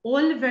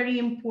 All very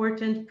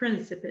important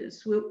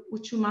principles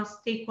which we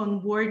must take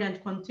on board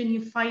and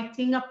continue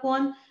fighting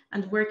upon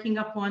and working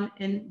upon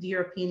in the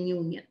European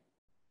Union.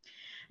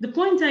 The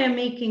point I am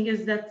making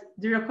is that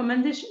the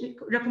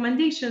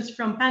recommendations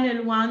from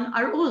panel 1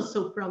 are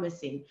also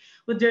promising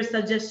with their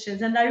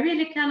suggestions, and I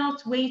really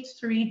cannot wait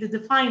to read the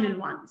final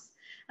ones.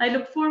 I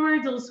look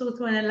forward also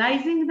to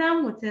analyzing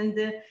them within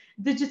the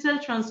Digital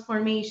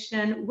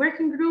Transformation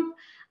Working Group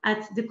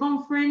at the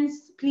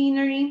conference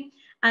plenary,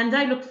 and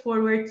I look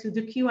forward to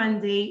the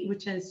Q&A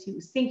which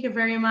ensues. Thank you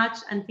very much,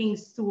 and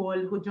thanks to all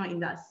who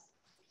joined us.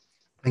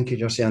 Thank you,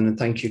 Josiane, and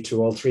thank you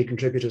to all three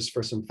contributors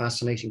for some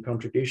fascinating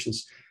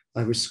contributions.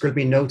 I was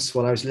scribbling notes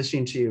while I was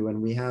listening to you,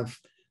 and we have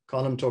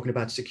Colm talking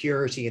about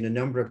security in a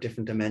number of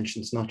different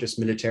dimensions, not just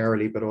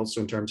militarily, but also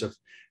in terms of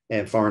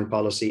foreign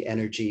policy,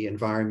 energy,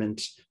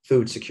 environment,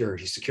 food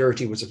security.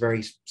 Security was a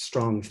very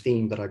strong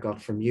theme that I got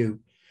from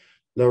you.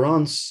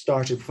 Laurence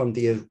started from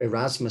the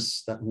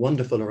Erasmus, that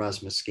wonderful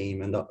Erasmus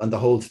scheme, and the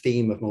whole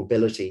theme of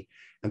mobility,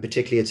 and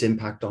particularly its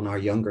impact on our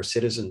younger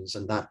citizens.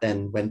 And that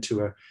then went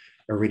to a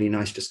really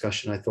nice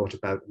discussion, I thought,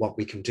 about what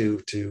we can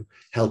do to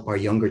help our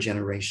younger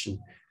generation,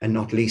 and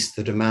not least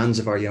the demands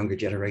of our younger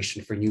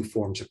generation for new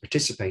forms of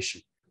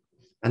participation.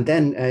 And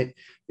then,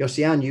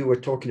 Josiane, you were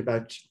talking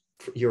about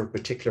your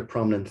particular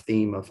prominent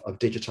theme of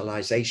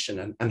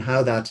digitalization and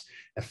how that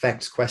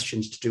affects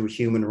questions to do with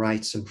human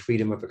rights and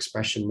freedom of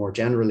expression more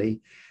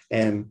generally.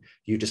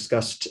 You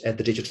discussed the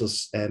Digital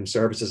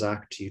Services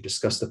Act, you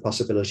discussed the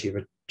possibility of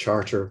a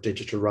Charter of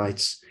Digital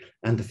Rights,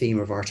 and the theme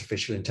of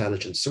artificial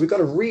intelligence. So we've got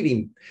a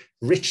really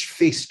rich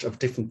feast of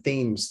different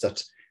themes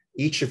that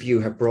each of you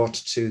have brought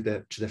to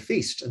the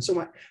feast. And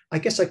so I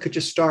guess I could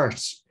just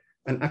start,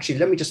 and actually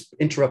let me just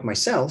interrupt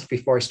myself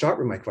before I start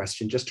with my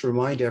question, just to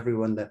remind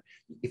everyone that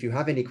if you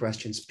have any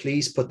questions,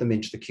 please put them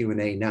into the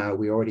Q&A now.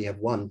 We already have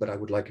one, but I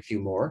would like a few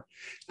more.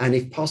 And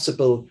if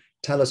possible,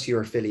 tell us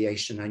your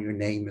affiliation and your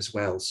name as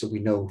well, so we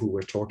know who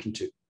we're talking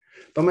to.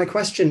 But my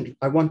question,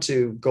 I want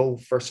to go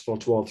first of all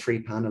to all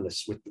three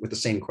panelists with the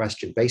same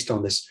question based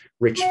on this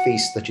rich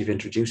feast that you've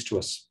introduced to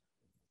us.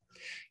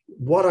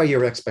 What are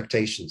your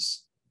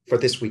expectations for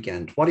this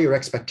weekend? What are your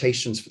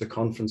expectations for the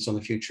Conference on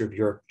the Future of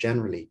Europe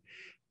generally?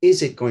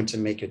 Is it going to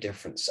make a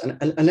difference?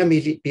 And let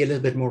me be a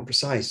little bit more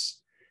precise.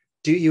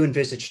 Do you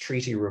envisage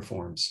treaty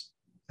reforms?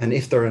 And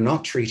if there are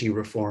not treaty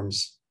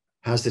reforms,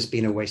 has this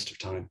been a waste of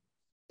time?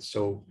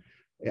 So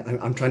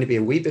I'm trying to be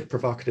a wee bit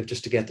provocative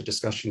just to get the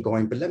discussion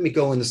going, but let me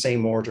go in the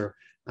same order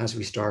as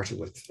we started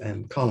with.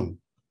 Colm.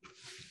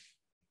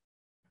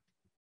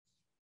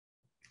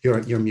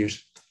 You're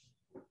mute.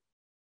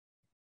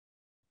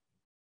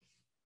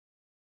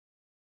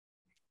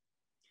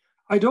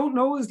 I don't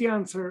know is the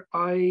answer.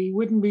 I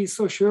wouldn't be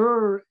so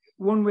sure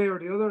one way or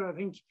the other. I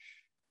think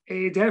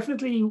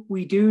definitely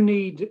we do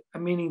need a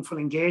meaningful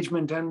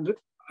engagement, and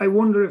I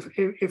wonder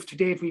if to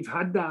date we've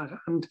had that.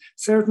 And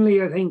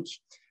certainly I think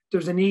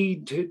there's a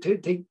need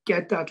to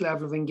get that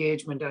level of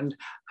engagement. And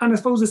I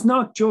suppose it's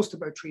not just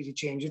about treaty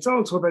change, it's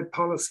also about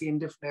policy in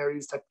different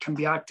areas that can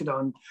be acted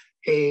on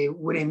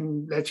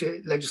within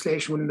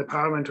legislation within the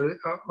Parliament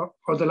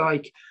or the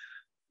like.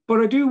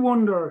 But I do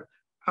wonder,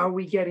 are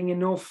we getting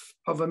enough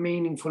of a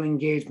meaningful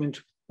engagement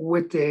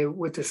with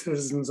the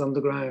citizens on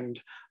the ground?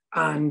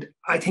 And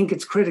I think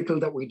it's critical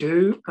that we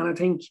do. And I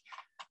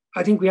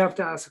think we have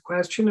to ask a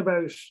question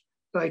about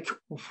like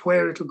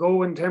where it'll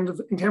go in terms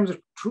of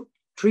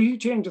treaty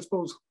change, I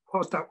suppose,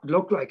 what that would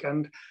look like,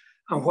 and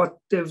what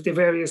the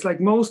various,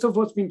 like most of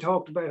what's been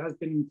talked about has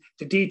been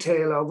the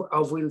detail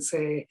of we'll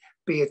say,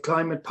 be it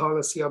climate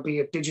policy or be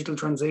it digital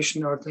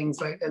transition or things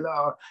like,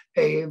 or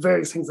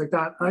various things like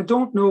that. And I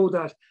don't know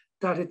that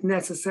it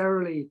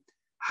necessarily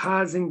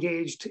has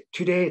engaged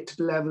to date to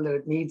the level that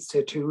it needs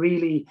to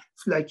really,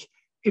 like,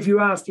 if you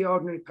ask the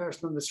ordinary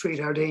person on the street,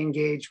 are they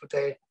engaged with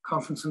the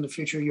Conference on the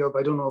Future of Europe?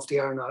 I don't know if they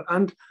are or not.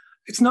 And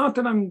it's not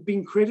that I'm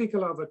being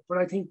critical of it, but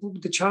I think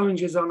the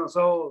challenge is on us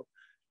all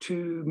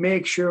to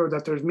make sure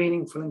that there's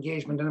meaningful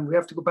engagement. And we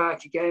have to go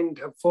back again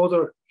to have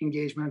further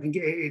engagement. I think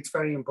it's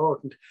very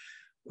important.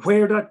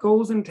 Where that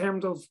goes in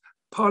terms of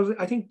policy,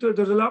 I think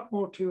there's a lot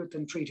more to it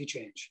than treaty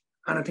change.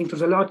 And I think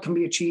there's a lot can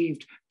be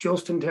achieved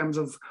just in terms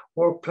of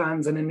work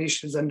plans and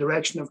initiatives and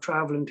direction of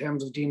travel, in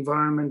terms of the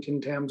environment, in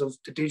terms of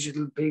the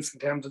digital piece, in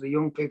terms of the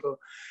young people.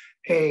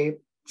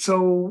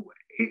 So,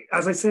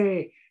 as I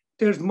say,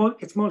 it's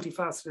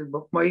multifaceted,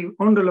 but my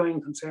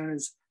underlying concern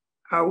is,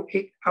 are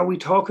we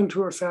talking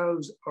to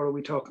ourselves or are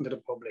we talking to the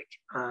public?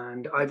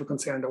 And I have a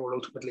concern that we're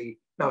ultimately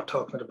not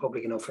talking to the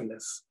public enough in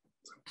this.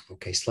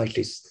 Okay,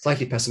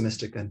 slightly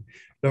pessimistic then.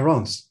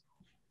 Laurence.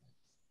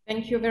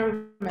 Thank you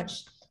very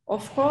much.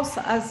 Of course,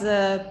 as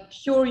a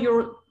pure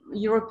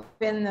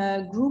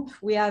European group,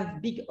 we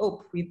have big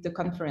hope with the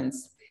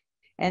conference.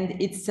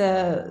 And it's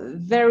a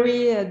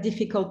very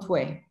difficult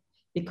way,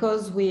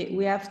 because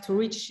we have to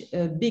reach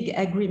a big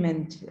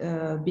agreement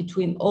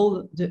between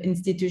all the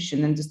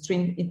institutions and the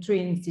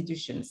three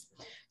institutions.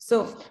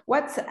 So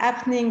what's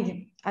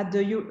happening at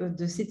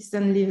the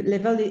citizen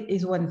level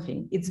is one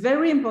thing. It's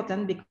very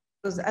important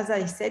because, as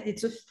I said,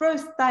 it's the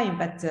first time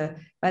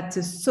that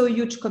so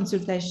huge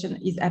consultation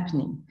is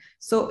happening.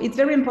 So it's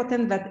very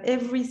important that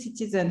every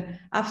citizen,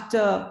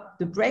 after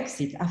the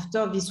Brexit,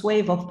 after this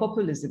wave of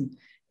populism,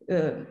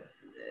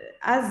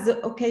 has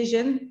the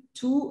occasion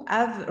to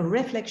have a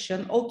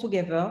reflection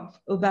altogether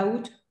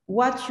about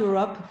what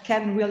Europe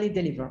can really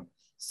deliver.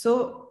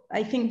 So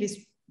I think this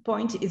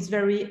point is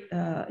very,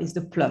 is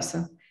the plus,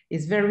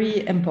 is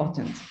very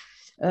important.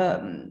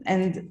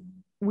 And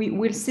we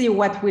will see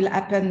what will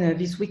happen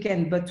this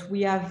weekend, but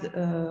we have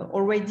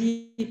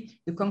already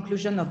the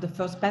conclusion of the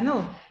first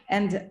panel.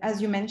 And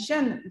as you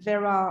mentioned,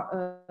 there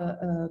are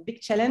a big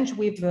challenge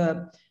with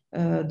the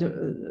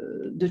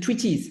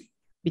treaties,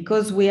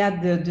 because we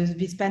had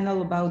this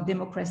panel about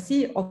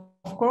democracy. Of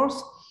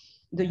course,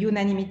 the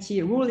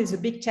unanimity rule is a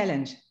big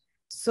challenge.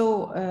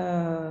 So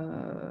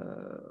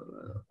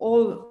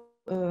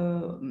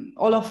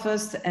all of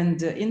us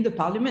and in the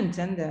parliament,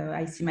 and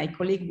I see my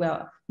colleague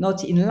were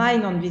not in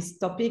line on this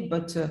topic,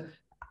 but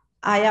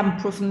I am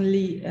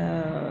profoundly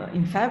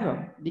in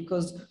favor,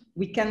 because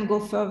we can go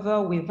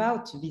further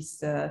without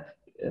this,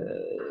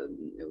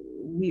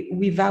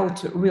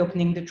 without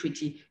reopening the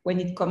treaty when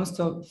it comes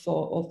to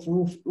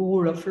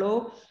rule of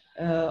law,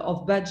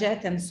 of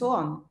budget and so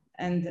on.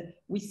 And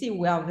we see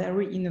we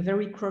are in a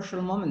very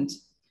crucial moment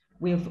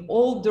with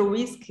all the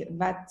risks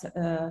that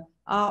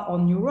are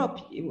on Europe,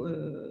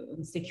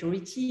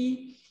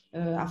 security,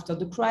 after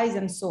the crisis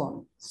and so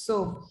on.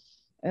 So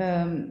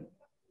I'm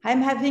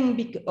having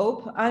big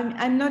hope.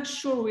 I'm not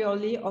sure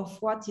really of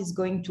what is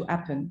going to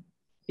happen,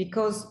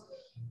 because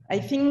I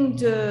think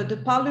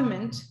the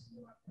parliament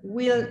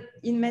will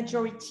in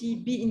majority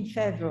be in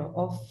favor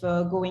of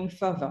going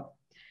further.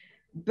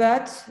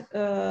 But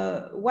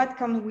what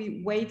can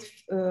we wait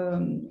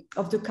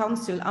of the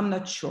council? I'm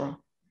not sure.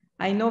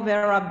 I know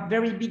there are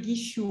very big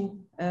issues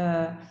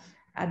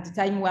at the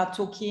time we are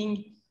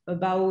talking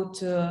about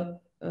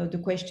the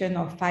question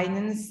of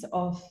finance,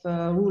 of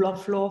rule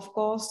of law, of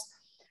course.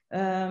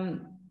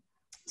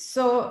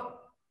 So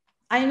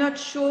I'm not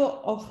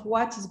sure of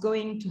what is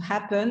going to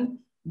happen,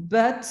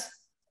 but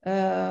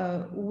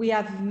we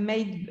have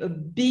made a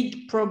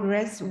big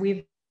progress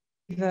with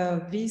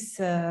this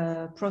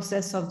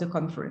process of the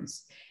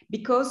conference,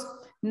 because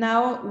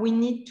now we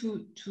need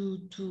to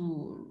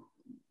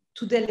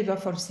deliver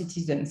for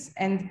citizens,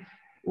 and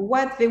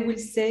what they will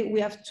say, we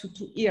have to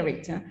hear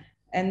it,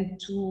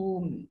 and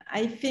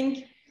I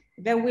think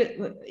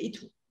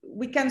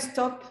we can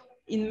stop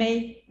in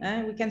May.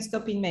 We can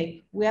stop in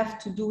May. We have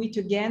to do it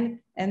again,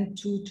 and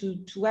to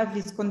have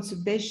this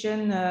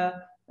consultation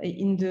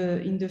in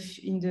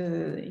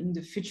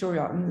the future.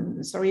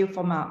 Sorry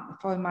for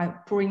my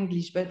poor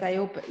English, but I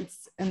hope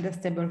it's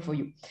understandable for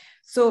you.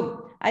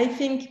 So I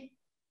think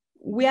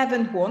we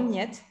haven't won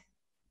yet.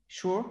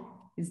 Sure,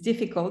 it's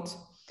difficult.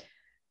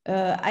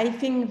 I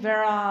think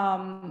there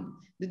are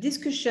the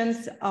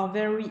discussions are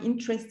very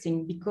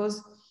interesting,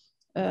 because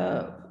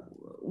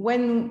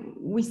when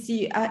we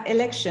see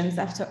elections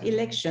after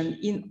election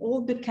in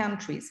all the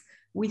countries,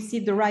 we see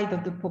the rise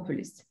of the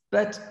populists.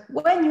 But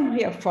when you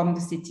hear from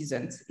the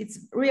citizens, it's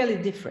really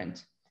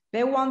different.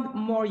 They want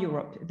more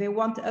Europe. They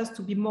want us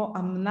to be more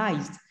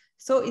harmonized.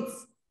 So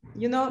it's,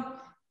 you know,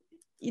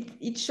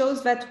 it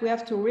shows that we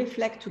have to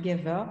reflect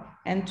together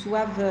and to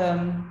have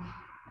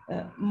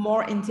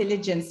more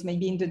intelligence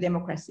maybe in the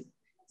democracy.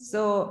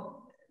 So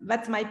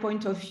that's my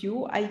point of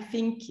view. I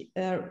think,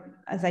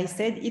 as I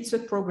said, it's a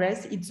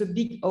progress, it's a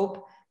big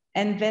hope,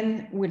 and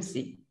then we'll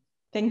see.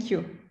 Thank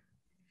you.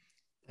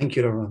 Thank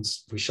you,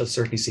 Laurence. We shall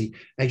certainly see.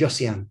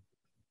 Josiane.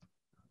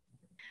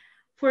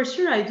 For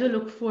sure, I do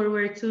look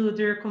forward to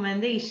the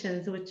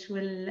recommendations which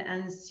will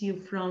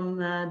ensue from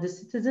the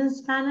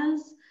citizens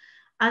panels.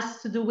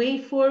 As to the way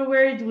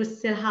forward, we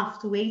still have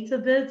to wait a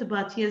bit,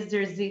 but yes,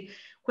 there's the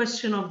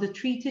question of the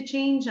treaty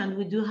change, and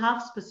we do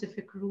have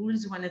specific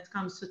rules when it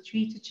comes to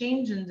treaty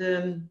change in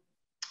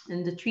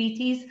the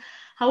treaties.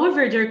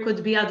 However, there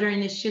could be other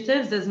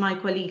initiatives, as my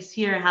colleagues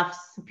here have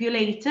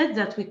stipulated,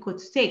 that we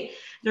could take.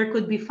 There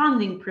could be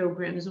funding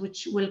programs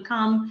which will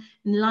come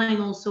in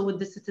line also with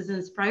the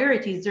citizens'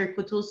 priorities. There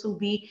could also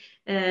be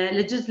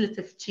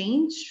legislative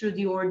change through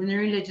the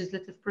ordinary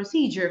legislative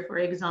procedure, for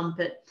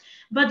example.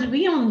 But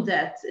beyond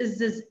that, is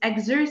this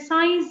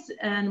exercise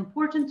an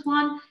important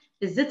one?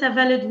 Is it a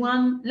valid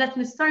one? Let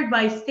me start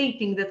by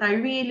stating that I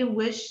really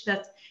wish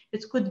that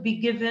it could be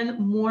given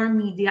more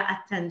media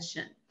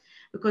attention,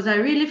 because I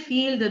really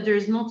feel that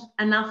there's not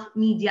enough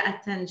media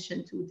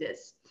attention to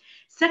this.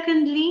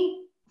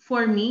 Secondly,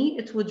 for me,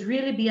 it would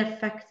really be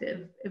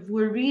effective if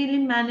we really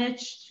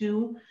manage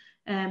to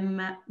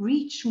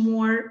reach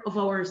more of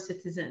our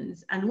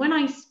citizens. And when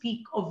I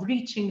speak of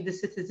reaching the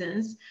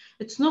citizens,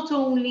 it's not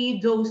only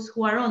those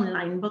who are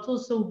online, but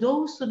also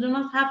those who do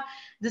not have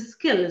the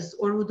skills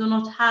or who do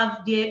not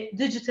have the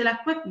digital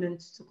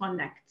equipment to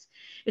connect.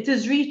 It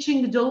is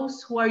reaching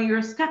those who are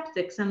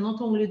Eurosceptics and not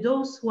only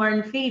those who are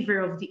in favor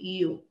of the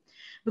EU.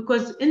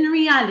 Because in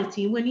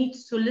reality, we need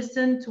to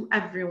listen to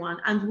everyone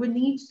and we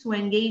need to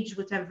engage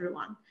with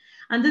everyone.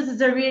 And this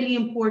is a really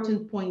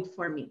important point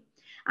for me.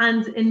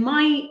 And in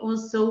my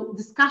also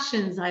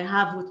discussions I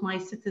have with my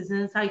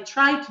citizens, I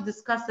try to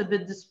discuss a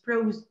bit this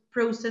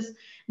process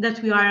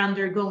that we are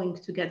undergoing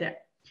together.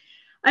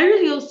 I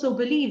really also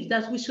believe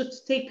that we should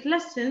take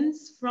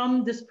lessons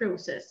from this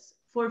process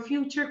for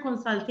future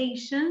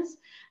consultations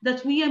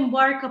that we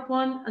embark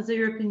upon as a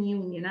European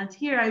Union. And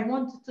here I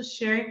wanted to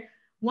share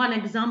one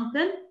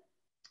example.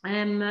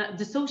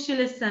 The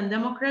Socialists and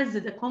Democrats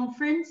did a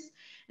conference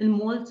in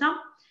Malta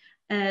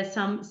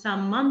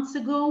some months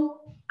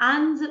ago.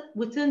 And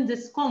within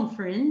this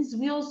conference,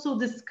 we also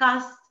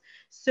discussed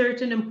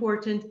certain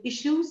important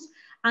issues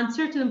and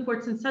certain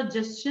important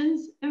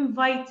suggestions,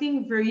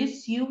 inviting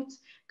various youth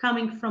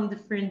coming from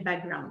different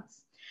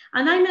backgrounds.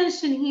 And I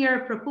mention here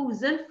a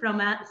proposal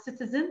from a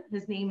citizen.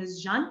 His name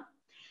is John.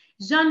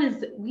 John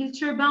is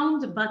wheelchair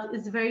bound, but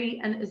is a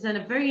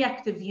very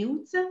active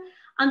youth.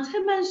 And he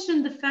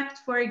mentioned the fact,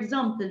 for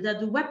example, that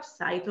the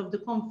website of the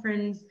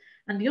conference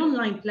and the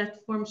online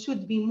platform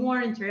should be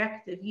more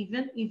interactive,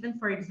 even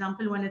for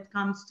example, when it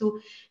comes to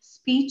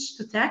speech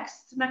to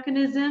text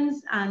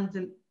mechanisms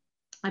and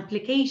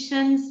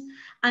applications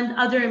and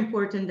other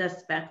important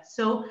aspects.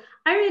 So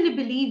I really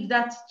believe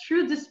that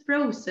through this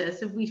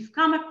process, if we've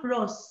come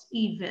across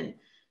even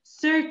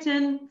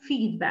certain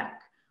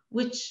feedback,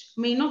 which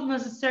may not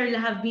necessarily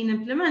have been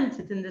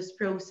implemented in this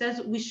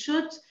process, we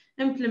should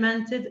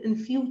implement it in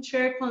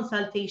future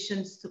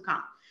consultations to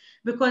come.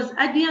 Because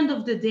at the end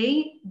of the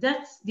day,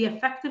 that's the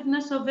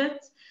effectiveness of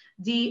it.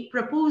 The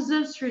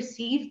proposals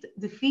received,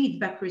 the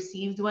feedback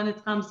received when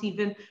it comes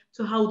even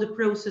to how the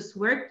process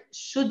worked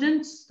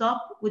shouldn't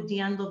stop with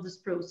the end of this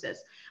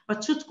process,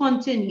 but should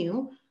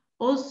continue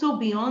also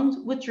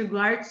beyond with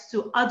regards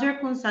to other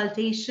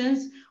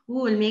consultations we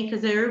will make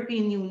as a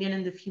European Union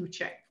in the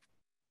future.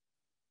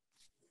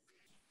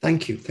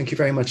 Thank you. Thank you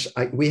very much.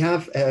 We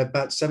have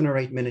about 7 or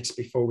 8 minutes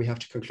before we have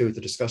to conclude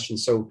the discussion.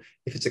 So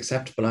if it's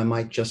acceptable, I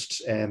might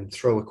just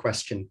throw a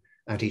question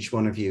at each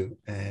one of you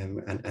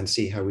and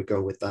see how we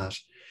go with that.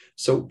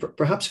 So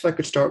perhaps if I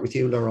could start with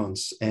you,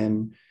 Laurence,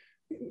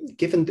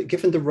 given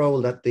the role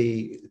that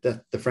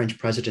the French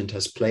president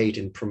has played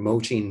in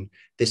promoting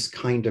this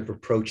kind of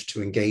approach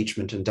to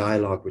engagement and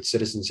dialogue with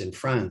citizens in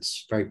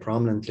France very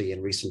prominently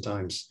in recent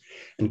times,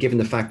 and given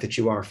the fact that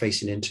you are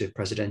facing into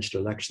presidential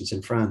elections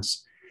in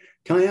France,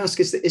 can I ask,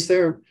 is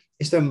there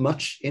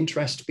much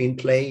interest being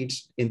played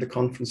in the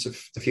Conference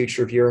of the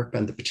Future of Europe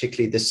and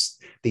particularly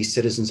these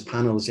citizens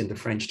panels in the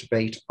French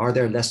debate? Are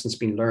there lessons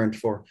being learned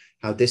for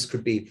how this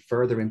could be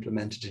further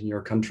implemented in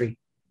your country?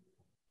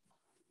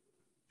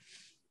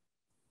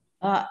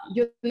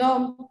 You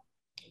know,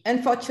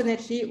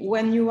 unfortunately,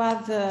 when you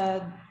have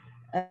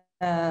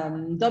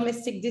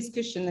domestic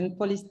discussion and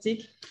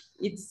politics,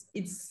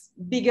 it's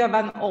bigger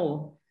than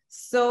all.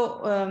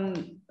 So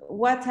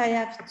what I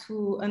have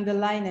to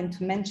underline and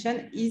to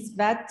mention is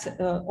that,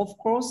 of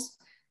course,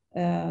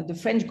 the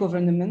French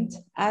government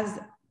has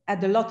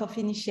had a lot of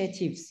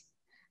initiatives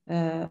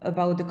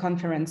about the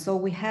conference. So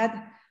we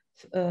had,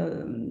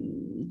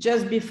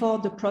 just before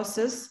the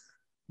process,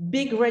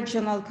 big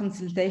regional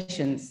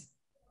consultations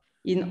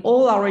in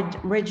all our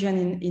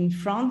region in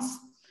France,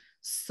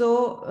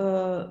 so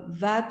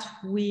that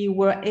we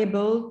were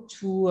able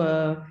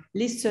to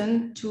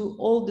listen to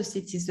all the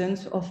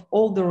citizens of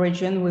all the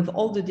region with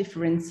all the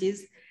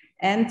differences,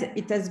 and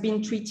it has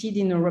been treated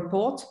in a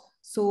report.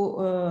 So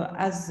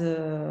as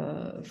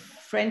a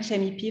French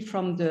MEP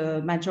from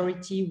the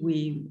majority,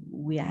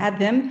 we had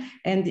them,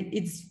 and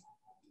it's,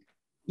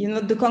 you know,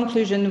 the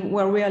conclusion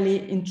were really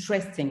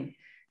interesting.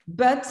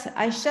 But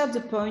I share the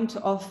point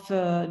of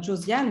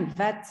Josiane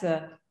that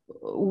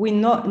we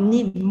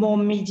need more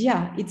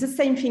media. It's the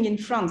same thing in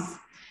France.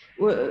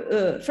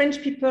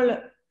 French people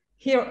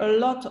hear a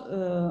lot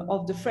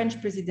of the French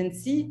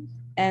presidency,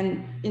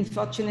 and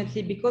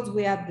unfortunately, because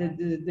we have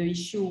the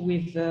issue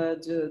with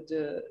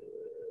the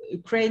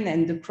Ukraine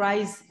and the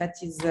crisis that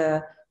is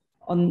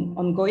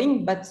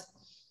ongoing, but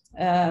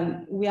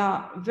we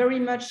are very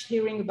much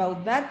hearing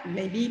about that.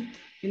 Maybe,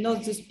 you know,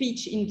 the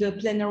speech in the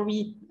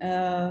plenary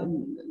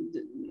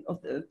of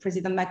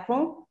President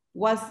Macron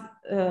was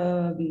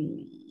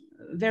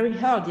very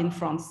heard in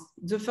France.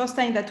 The first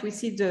time that we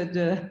see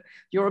the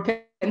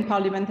European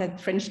Parliament at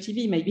French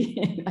TV,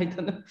 maybe, I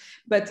don't know.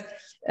 But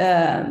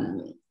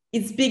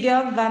it's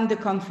bigger than the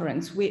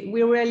conference.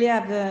 We really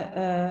have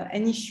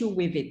an issue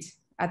with it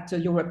at the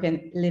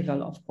European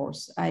level, of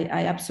course.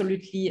 I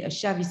absolutely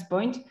share this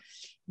point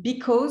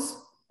because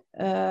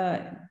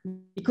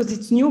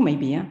it's new,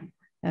 maybe.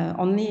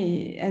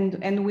 Only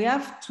and we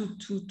have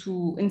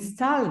to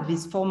install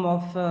this form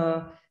of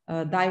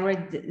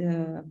direct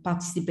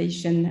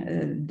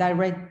participation,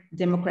 direct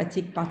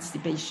democratic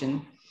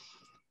participation.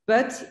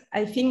 But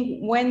I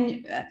think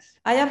when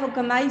I have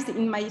organized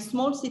in my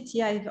small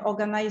city, I've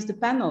organized a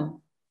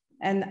panel,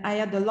 and I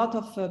had a lot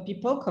of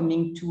people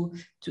coming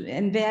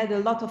and they had a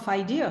lot of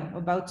idea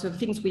about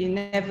things we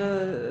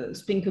never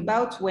think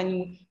about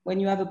when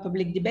you have a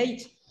public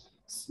debate,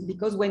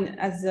 because when,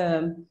 as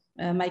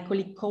my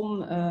colleague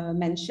Colm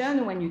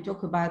mentioned, when you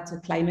talk about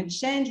climate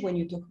change, when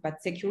you talk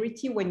about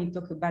security, when you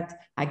talk about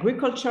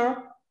agriculture,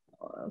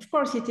 of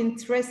course, it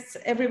interests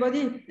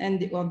everybody,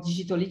 and or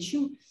digital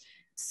issue.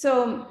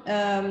 So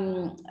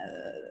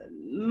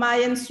my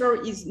answer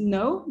is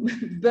no,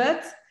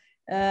 but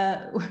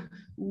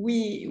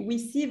we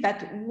see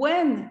that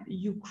when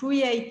you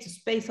create a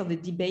space of the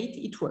debate,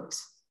 it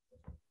works.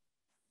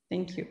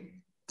 Thank you.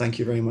 Thank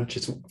you very much.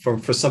 It's for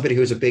somebody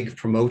who's a big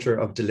promoter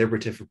of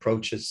deliberative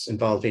approaches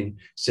involving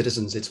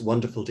citizens, it's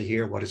wonderful to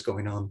hear what is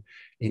going on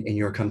in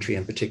your country,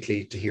 and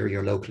particularly to hear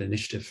your local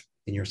initiative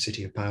in your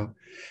city of Pau.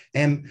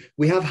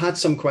 We have had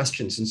some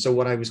questions, and so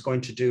what I was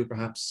going to do,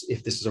 perhaps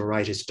if this is all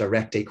right, is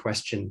direct a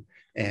question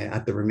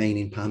at the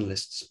remaining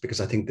panelists,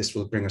 because I think this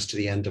will bring us to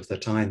the end of the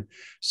time.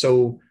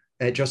 So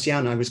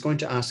Josiane, I was going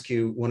to ask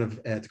you one of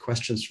the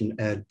questions from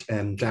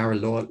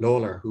Darragh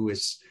Lawler, who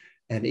is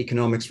an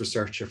economics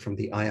researcher from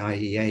the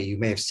IIEA. You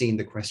may have seen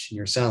the question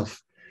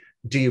yourself.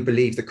 Do you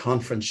believe the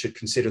conference should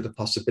consider the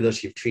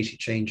possibility of treaty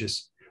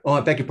changes? Oh,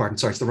 I beg your pardon.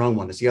 Sorry, it's the wrong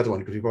one. It's the other one,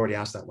 because we've already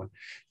asked that one.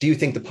 Do you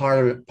think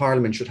the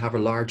Parliament should have a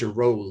larger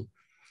role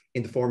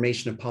in the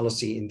formation of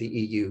policy in the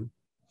EU,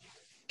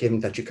 given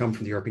that you come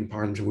from the European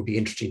Parliament? It would be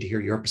interesting to hear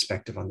your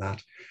perspective on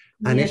that.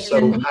 And if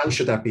so, how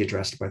should that be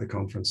addressed by the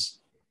conference?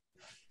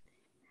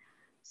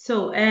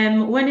 So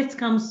when it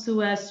comes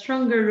to a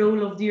stronger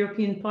role of the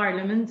European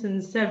Parliament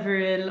and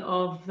several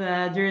of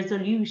the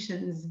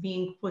resolutions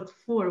being put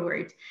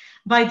forward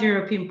by the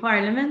European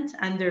Parliament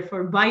and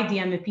therefore by the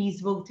MEPs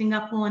voting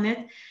upon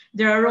it,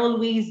 there are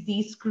always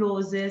these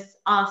clauses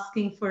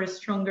asking for a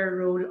stronger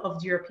role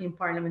of the European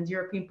Parliament. The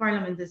European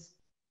Parliament is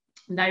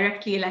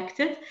directly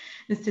elected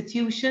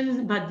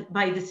institutions but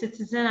by the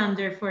citizen, and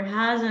therefore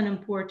has an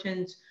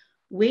important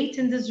weight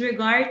in this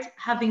regard.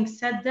 Having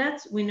said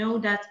that, we know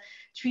that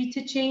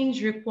treaty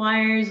change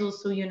requires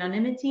also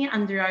unanimity,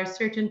 and there are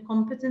certain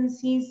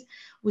competencies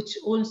which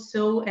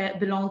also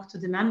belong to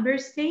the member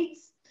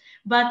states.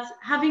 But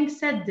having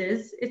said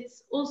this,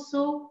 it's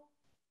also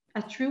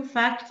a true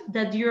fact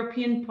that the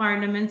European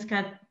Parliament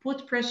can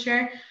put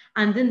pressure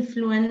and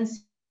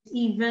influence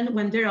even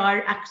when there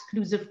are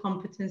exclusive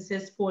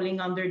competences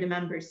falling under the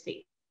member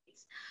states.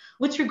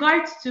 With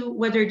regards to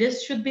whether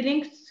this should be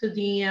linked to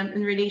the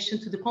in relation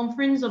to the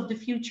Conference of the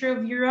Future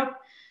of Europe,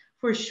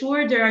 for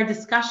sure, there are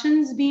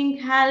discussions being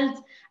held,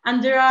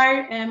 and there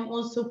are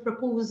also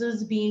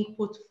proposals being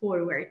put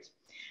forward.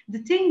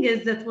 The thing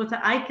is that what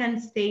I can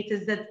state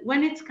is that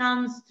when it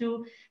comes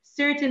to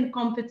certain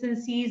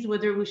competencies,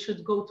 whether we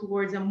should go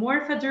towards a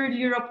more federal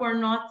Europe or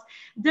not,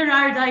 there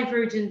are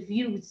divergent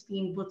views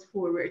being put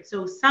forward.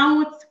 So some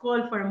would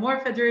call for a more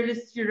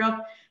federalist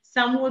Europe,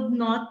 some would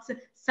not.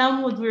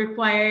 Some would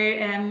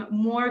require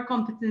more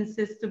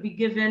competences to be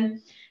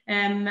given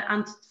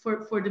and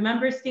for the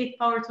member state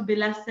power to be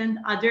lessened,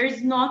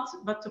 others not,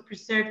 but to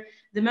preserve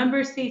the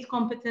member state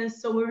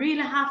competence. So we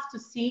really have to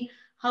see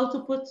how to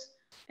put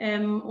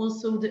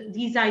also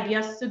these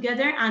ideas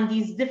together and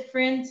these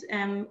different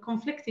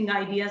conflicting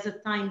ideas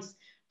at times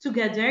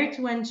together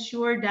to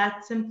ensure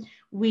that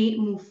we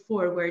move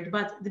forward.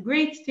 But the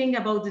great thing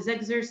about this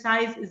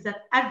exercise is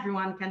that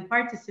everyone can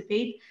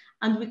participate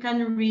and we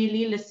can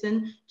really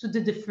listen to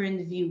the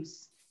different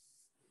views.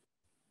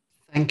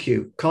 Thank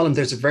you. Colm,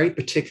 there's a very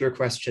particular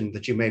question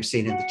that you may have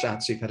seen in the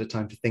chat, so you've had a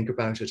time to think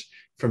about it,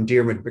 from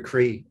Diarmuid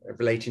McCree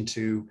relating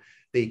to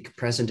the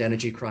present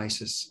energy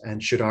crisis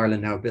and should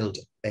Ireland now build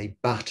a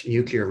BAT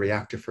nuclear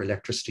reactor for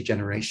electricity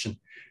generation?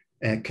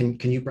 Can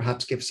you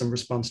perhaps give some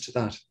response to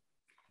that?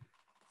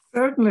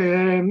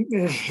 Certainly,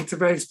 it's a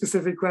very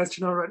specific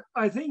question. All right,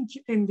 I think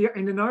in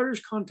an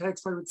Irish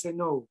context, I would say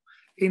no.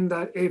 In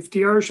that, if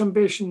the Irish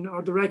ambition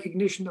or the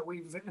recognition that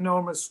we've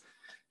enormous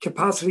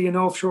capacity in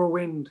offshore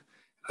wind,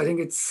 I think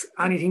it's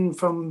anything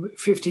from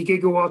 50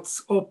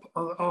 gigawatts up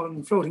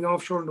on floating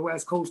offshore on the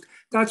West Coast.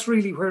 That's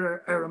really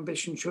where our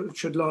ambition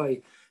should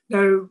lie.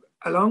 Now,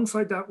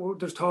 alongside that,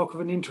 there's talk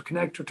of an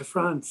interconnector to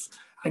France.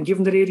 And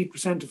given that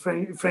 80%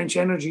 of French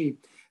energy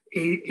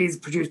is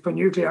produced by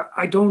nuclear,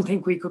 I don't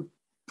think we could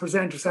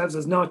present ourselves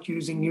as not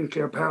using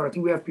nuclear power. I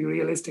think we have to be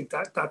realistic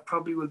that that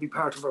probably will be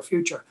part of our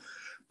future.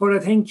 But I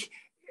think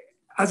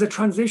as a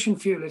transition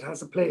fuel, it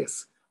has a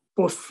place.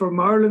 But from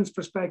Ireland's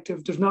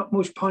perspective, there's not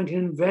much point in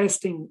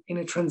investing in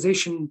a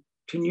transition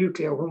to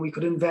nuclear when we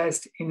could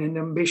invest in an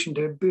ambition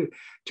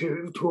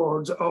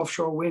towards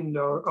offshore wind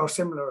or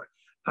similar.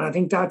 And I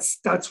think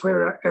that's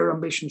where our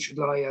ambition should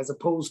lie, as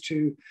opposed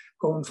to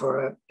going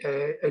for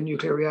a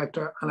nuclear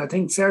reactor. And I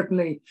think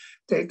certainly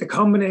the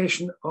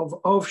combination of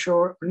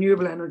offshore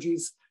renewable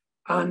energies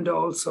and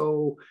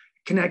also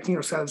connecting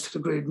ourselves to the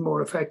grid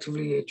more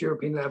effectively at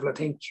European level, I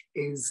think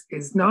is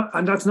not,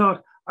 and that's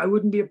not, I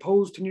wouldn't be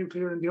opposed to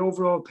nuclear in the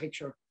overall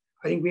picture.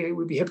 I think we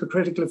would be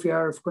hypocritical if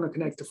we're going to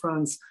connect to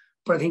France.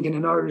 But I think in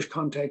an Irish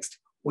context,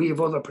 we have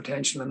other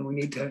potential and we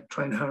need to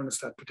try and harness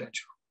that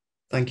potential.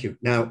 Thank you.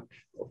 Now,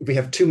 we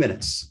have 2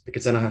 minutes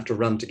because then I have to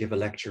run to give a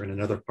lecture in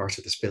another part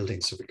of this building.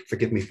 So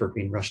forgive me for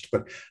being rushed,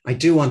 but I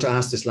do want to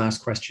ask this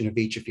last question of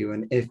each of you.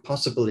 And if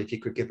possible, if you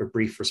could give a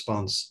brief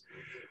response.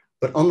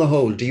 But on the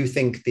whole, do you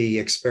think the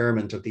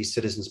experiment of these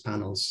citizens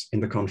panels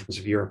in the Conference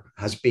of Europe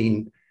has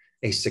been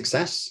a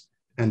success?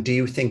 And do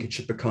you think it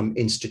should become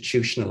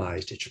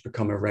institutionalized? It should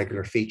become a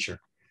regular feature?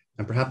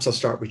 And perhaps I'll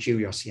start with you,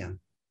 Josiane.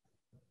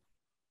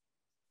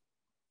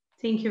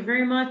 Thank you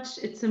very much.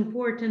 It's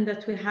important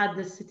that we had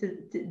the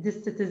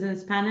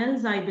citizens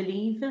panels, I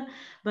believe,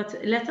 but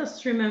let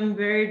us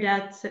remember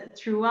that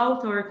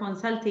throughout our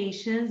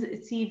consultations,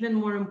 it's even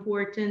more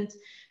important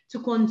to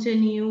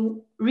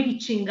continue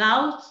reaching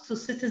out to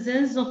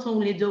citizens, not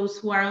only those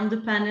who are on the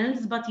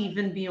panels, but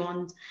even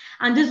beyond.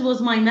 And this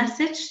was my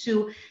message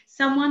to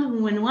someone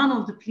who in one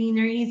of the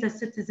plenaries, a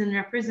citizen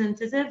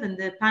representative in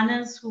the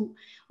panels, who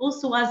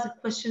also asked a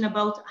question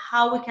about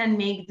how we can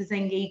make this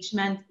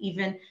engagement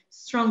even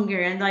stronger.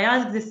 And I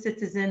asked the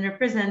citizen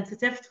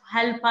representative to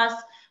help us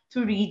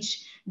to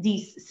reach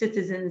these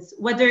citizens.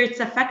 Whether it's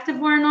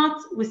effective or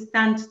not, we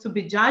stand to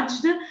be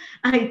judged,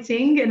 I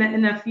think,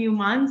 in a few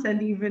months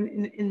and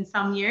even in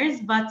some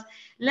years. But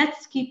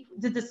let's keep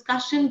the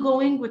discussion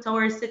going with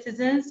our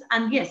citizens.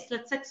 And yes,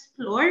 let's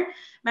explore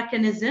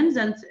mechanisms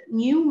and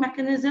new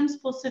mechanisms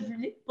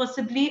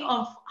possibly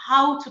of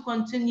how to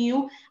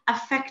continue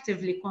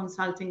effectively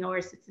consulting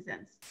our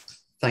citizens.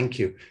 Thank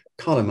you.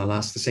 Colm, I'll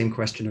ask the same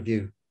question of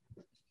you.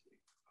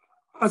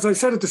 As I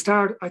said at the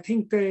start, I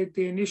think the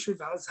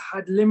initiative has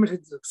had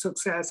limited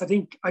success. I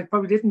think I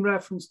probably didn't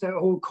reference the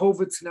whole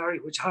COVID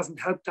scenario, which hasn't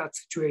helped that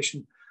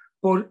situation.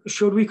 But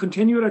should we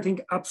continue it? I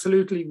think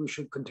absolutely we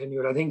should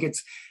continue it. I think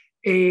it's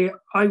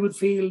I would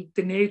feel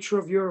the nature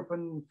of Europe,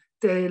 and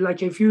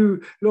like if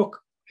you look,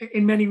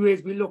 in many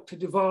ways, we look to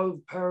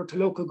devolve power to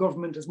local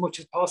government as much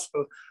as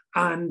possible.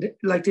 And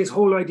like this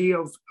whole idea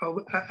of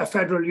a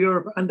federal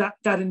Europe, and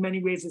that in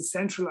many ways is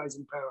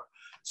centralizing power.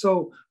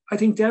 So I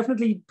think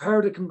definitely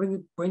power that can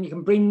bring, when you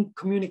can bring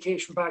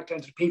communication back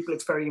down to people,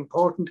 it's very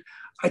important.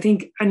 I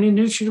think an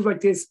initiative like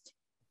this,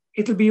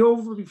 it'll be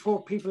over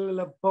before people will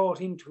have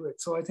bought into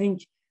it. So I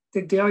think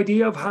that the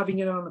idea of having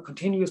it on a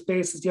continuous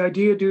basis, the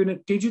idea of doing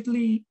it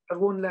digitally at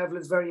one level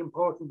is very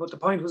important, but the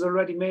point was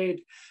already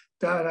made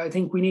that I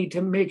think we need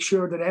to make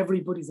sure that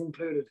everybody's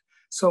included.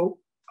 So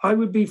I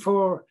would be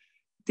for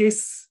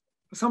this.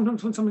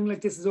 Sometimes when something like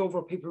this is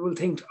over, people will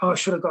think, oh, I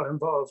should have got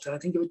involved. And I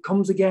think if it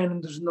comes again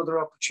and there's another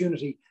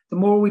opportunity, the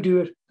more we do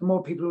it, the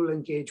more people will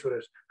engage with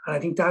it. And I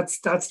think that's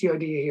the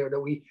idea here,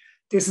 that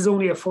this is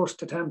only a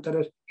first attempt at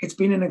it. It's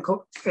been in a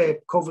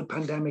COVID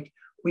pandemic.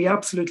 We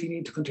absolutely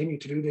need to continue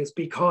to do this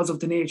because of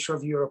the nature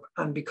of Europe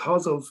and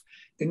because of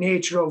the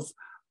nature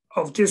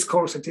of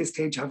discourse at this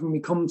stage having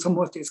become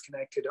somewhat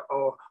disconnected,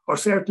 or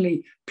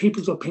certainly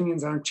people's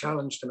opinions aren't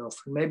challenged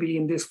enough. And maybe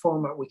in this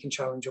format, we can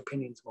challenge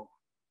opinions more.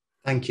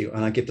 Thank you.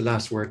 And I give the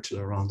last word to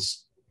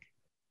Laurence.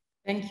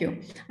 Thank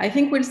you. I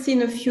think we'll see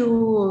in a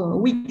few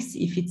weeks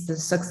if it's a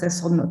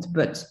success or not.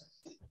 But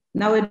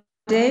nowadays,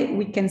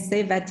 we can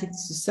say that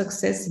it's a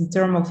success in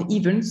terms of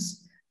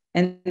events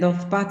and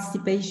of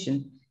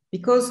participation,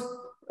 because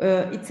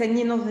it's an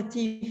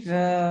innovative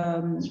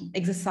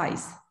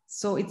exercise.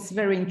 So it's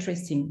very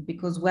interesting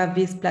because we have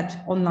this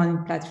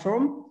online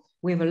platform.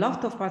 We have a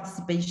lot of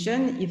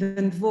participation,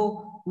 even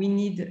though we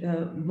need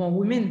more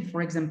women,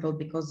 for example,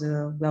 because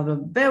we have a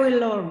very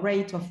low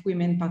rate of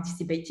women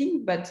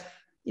participating, but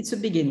it's a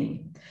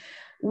beginning.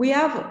 We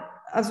have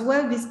as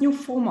well this new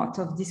format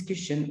of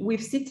discussion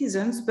with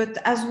citizens, but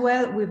as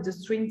well with the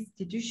three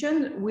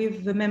institutions,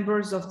 with the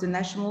members of the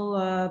national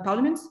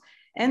parliaments,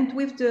 and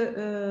with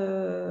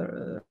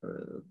the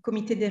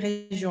Comité des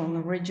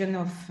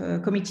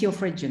Régions, Committee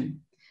of Region.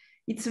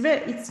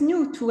 It's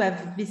new to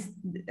have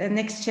an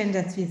exchange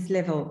at this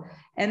level,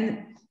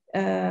 and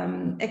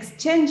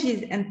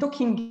exchanges and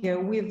talking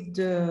with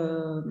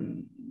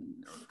the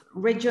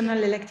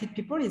regional elected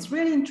people is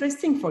really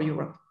interesting for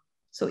Europe.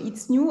 So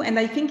it's new, and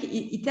I think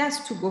it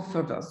has to go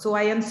further. So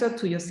I answered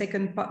to your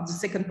second part, the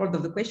second part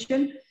of the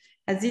question.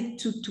 Has it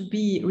to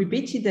be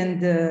repeated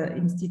and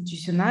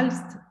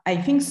institutionalized? I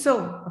think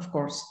so, of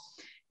course,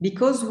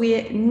 because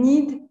we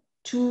need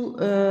to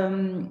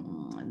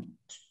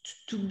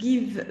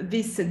give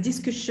this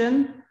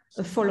discussion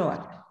a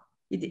follow-up.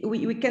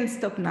 We can't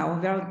stop now.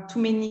 There are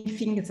too many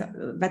things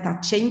that are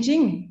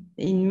changing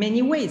in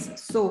many ways.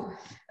 So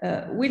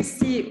we'll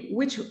see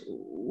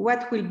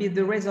what will be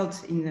the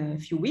results in a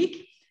few weeks.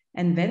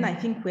 And then I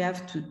think we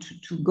have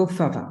to go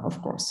further, of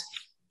course.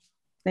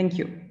 Thank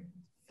you.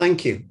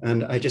 Thank you.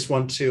 And I just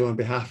want to, on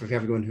behalf of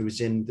everyone who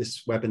is in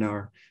this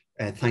webinar,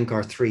 thank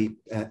our three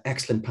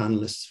excellent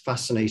panelists,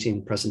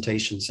 fascinating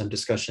presentations and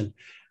discussion,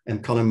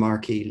 and Colm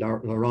Markey,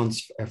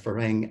 Laurence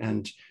Feirme,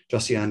 and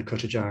Josiane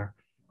Cottijar.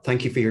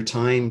 Thank you for your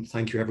time.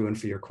 Thank you everyone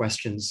for your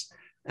questions.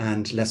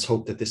 And let's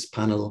hope that this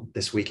panel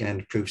this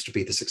weekend proves to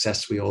be the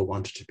success we all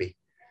want it to be.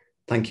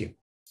 Thank you.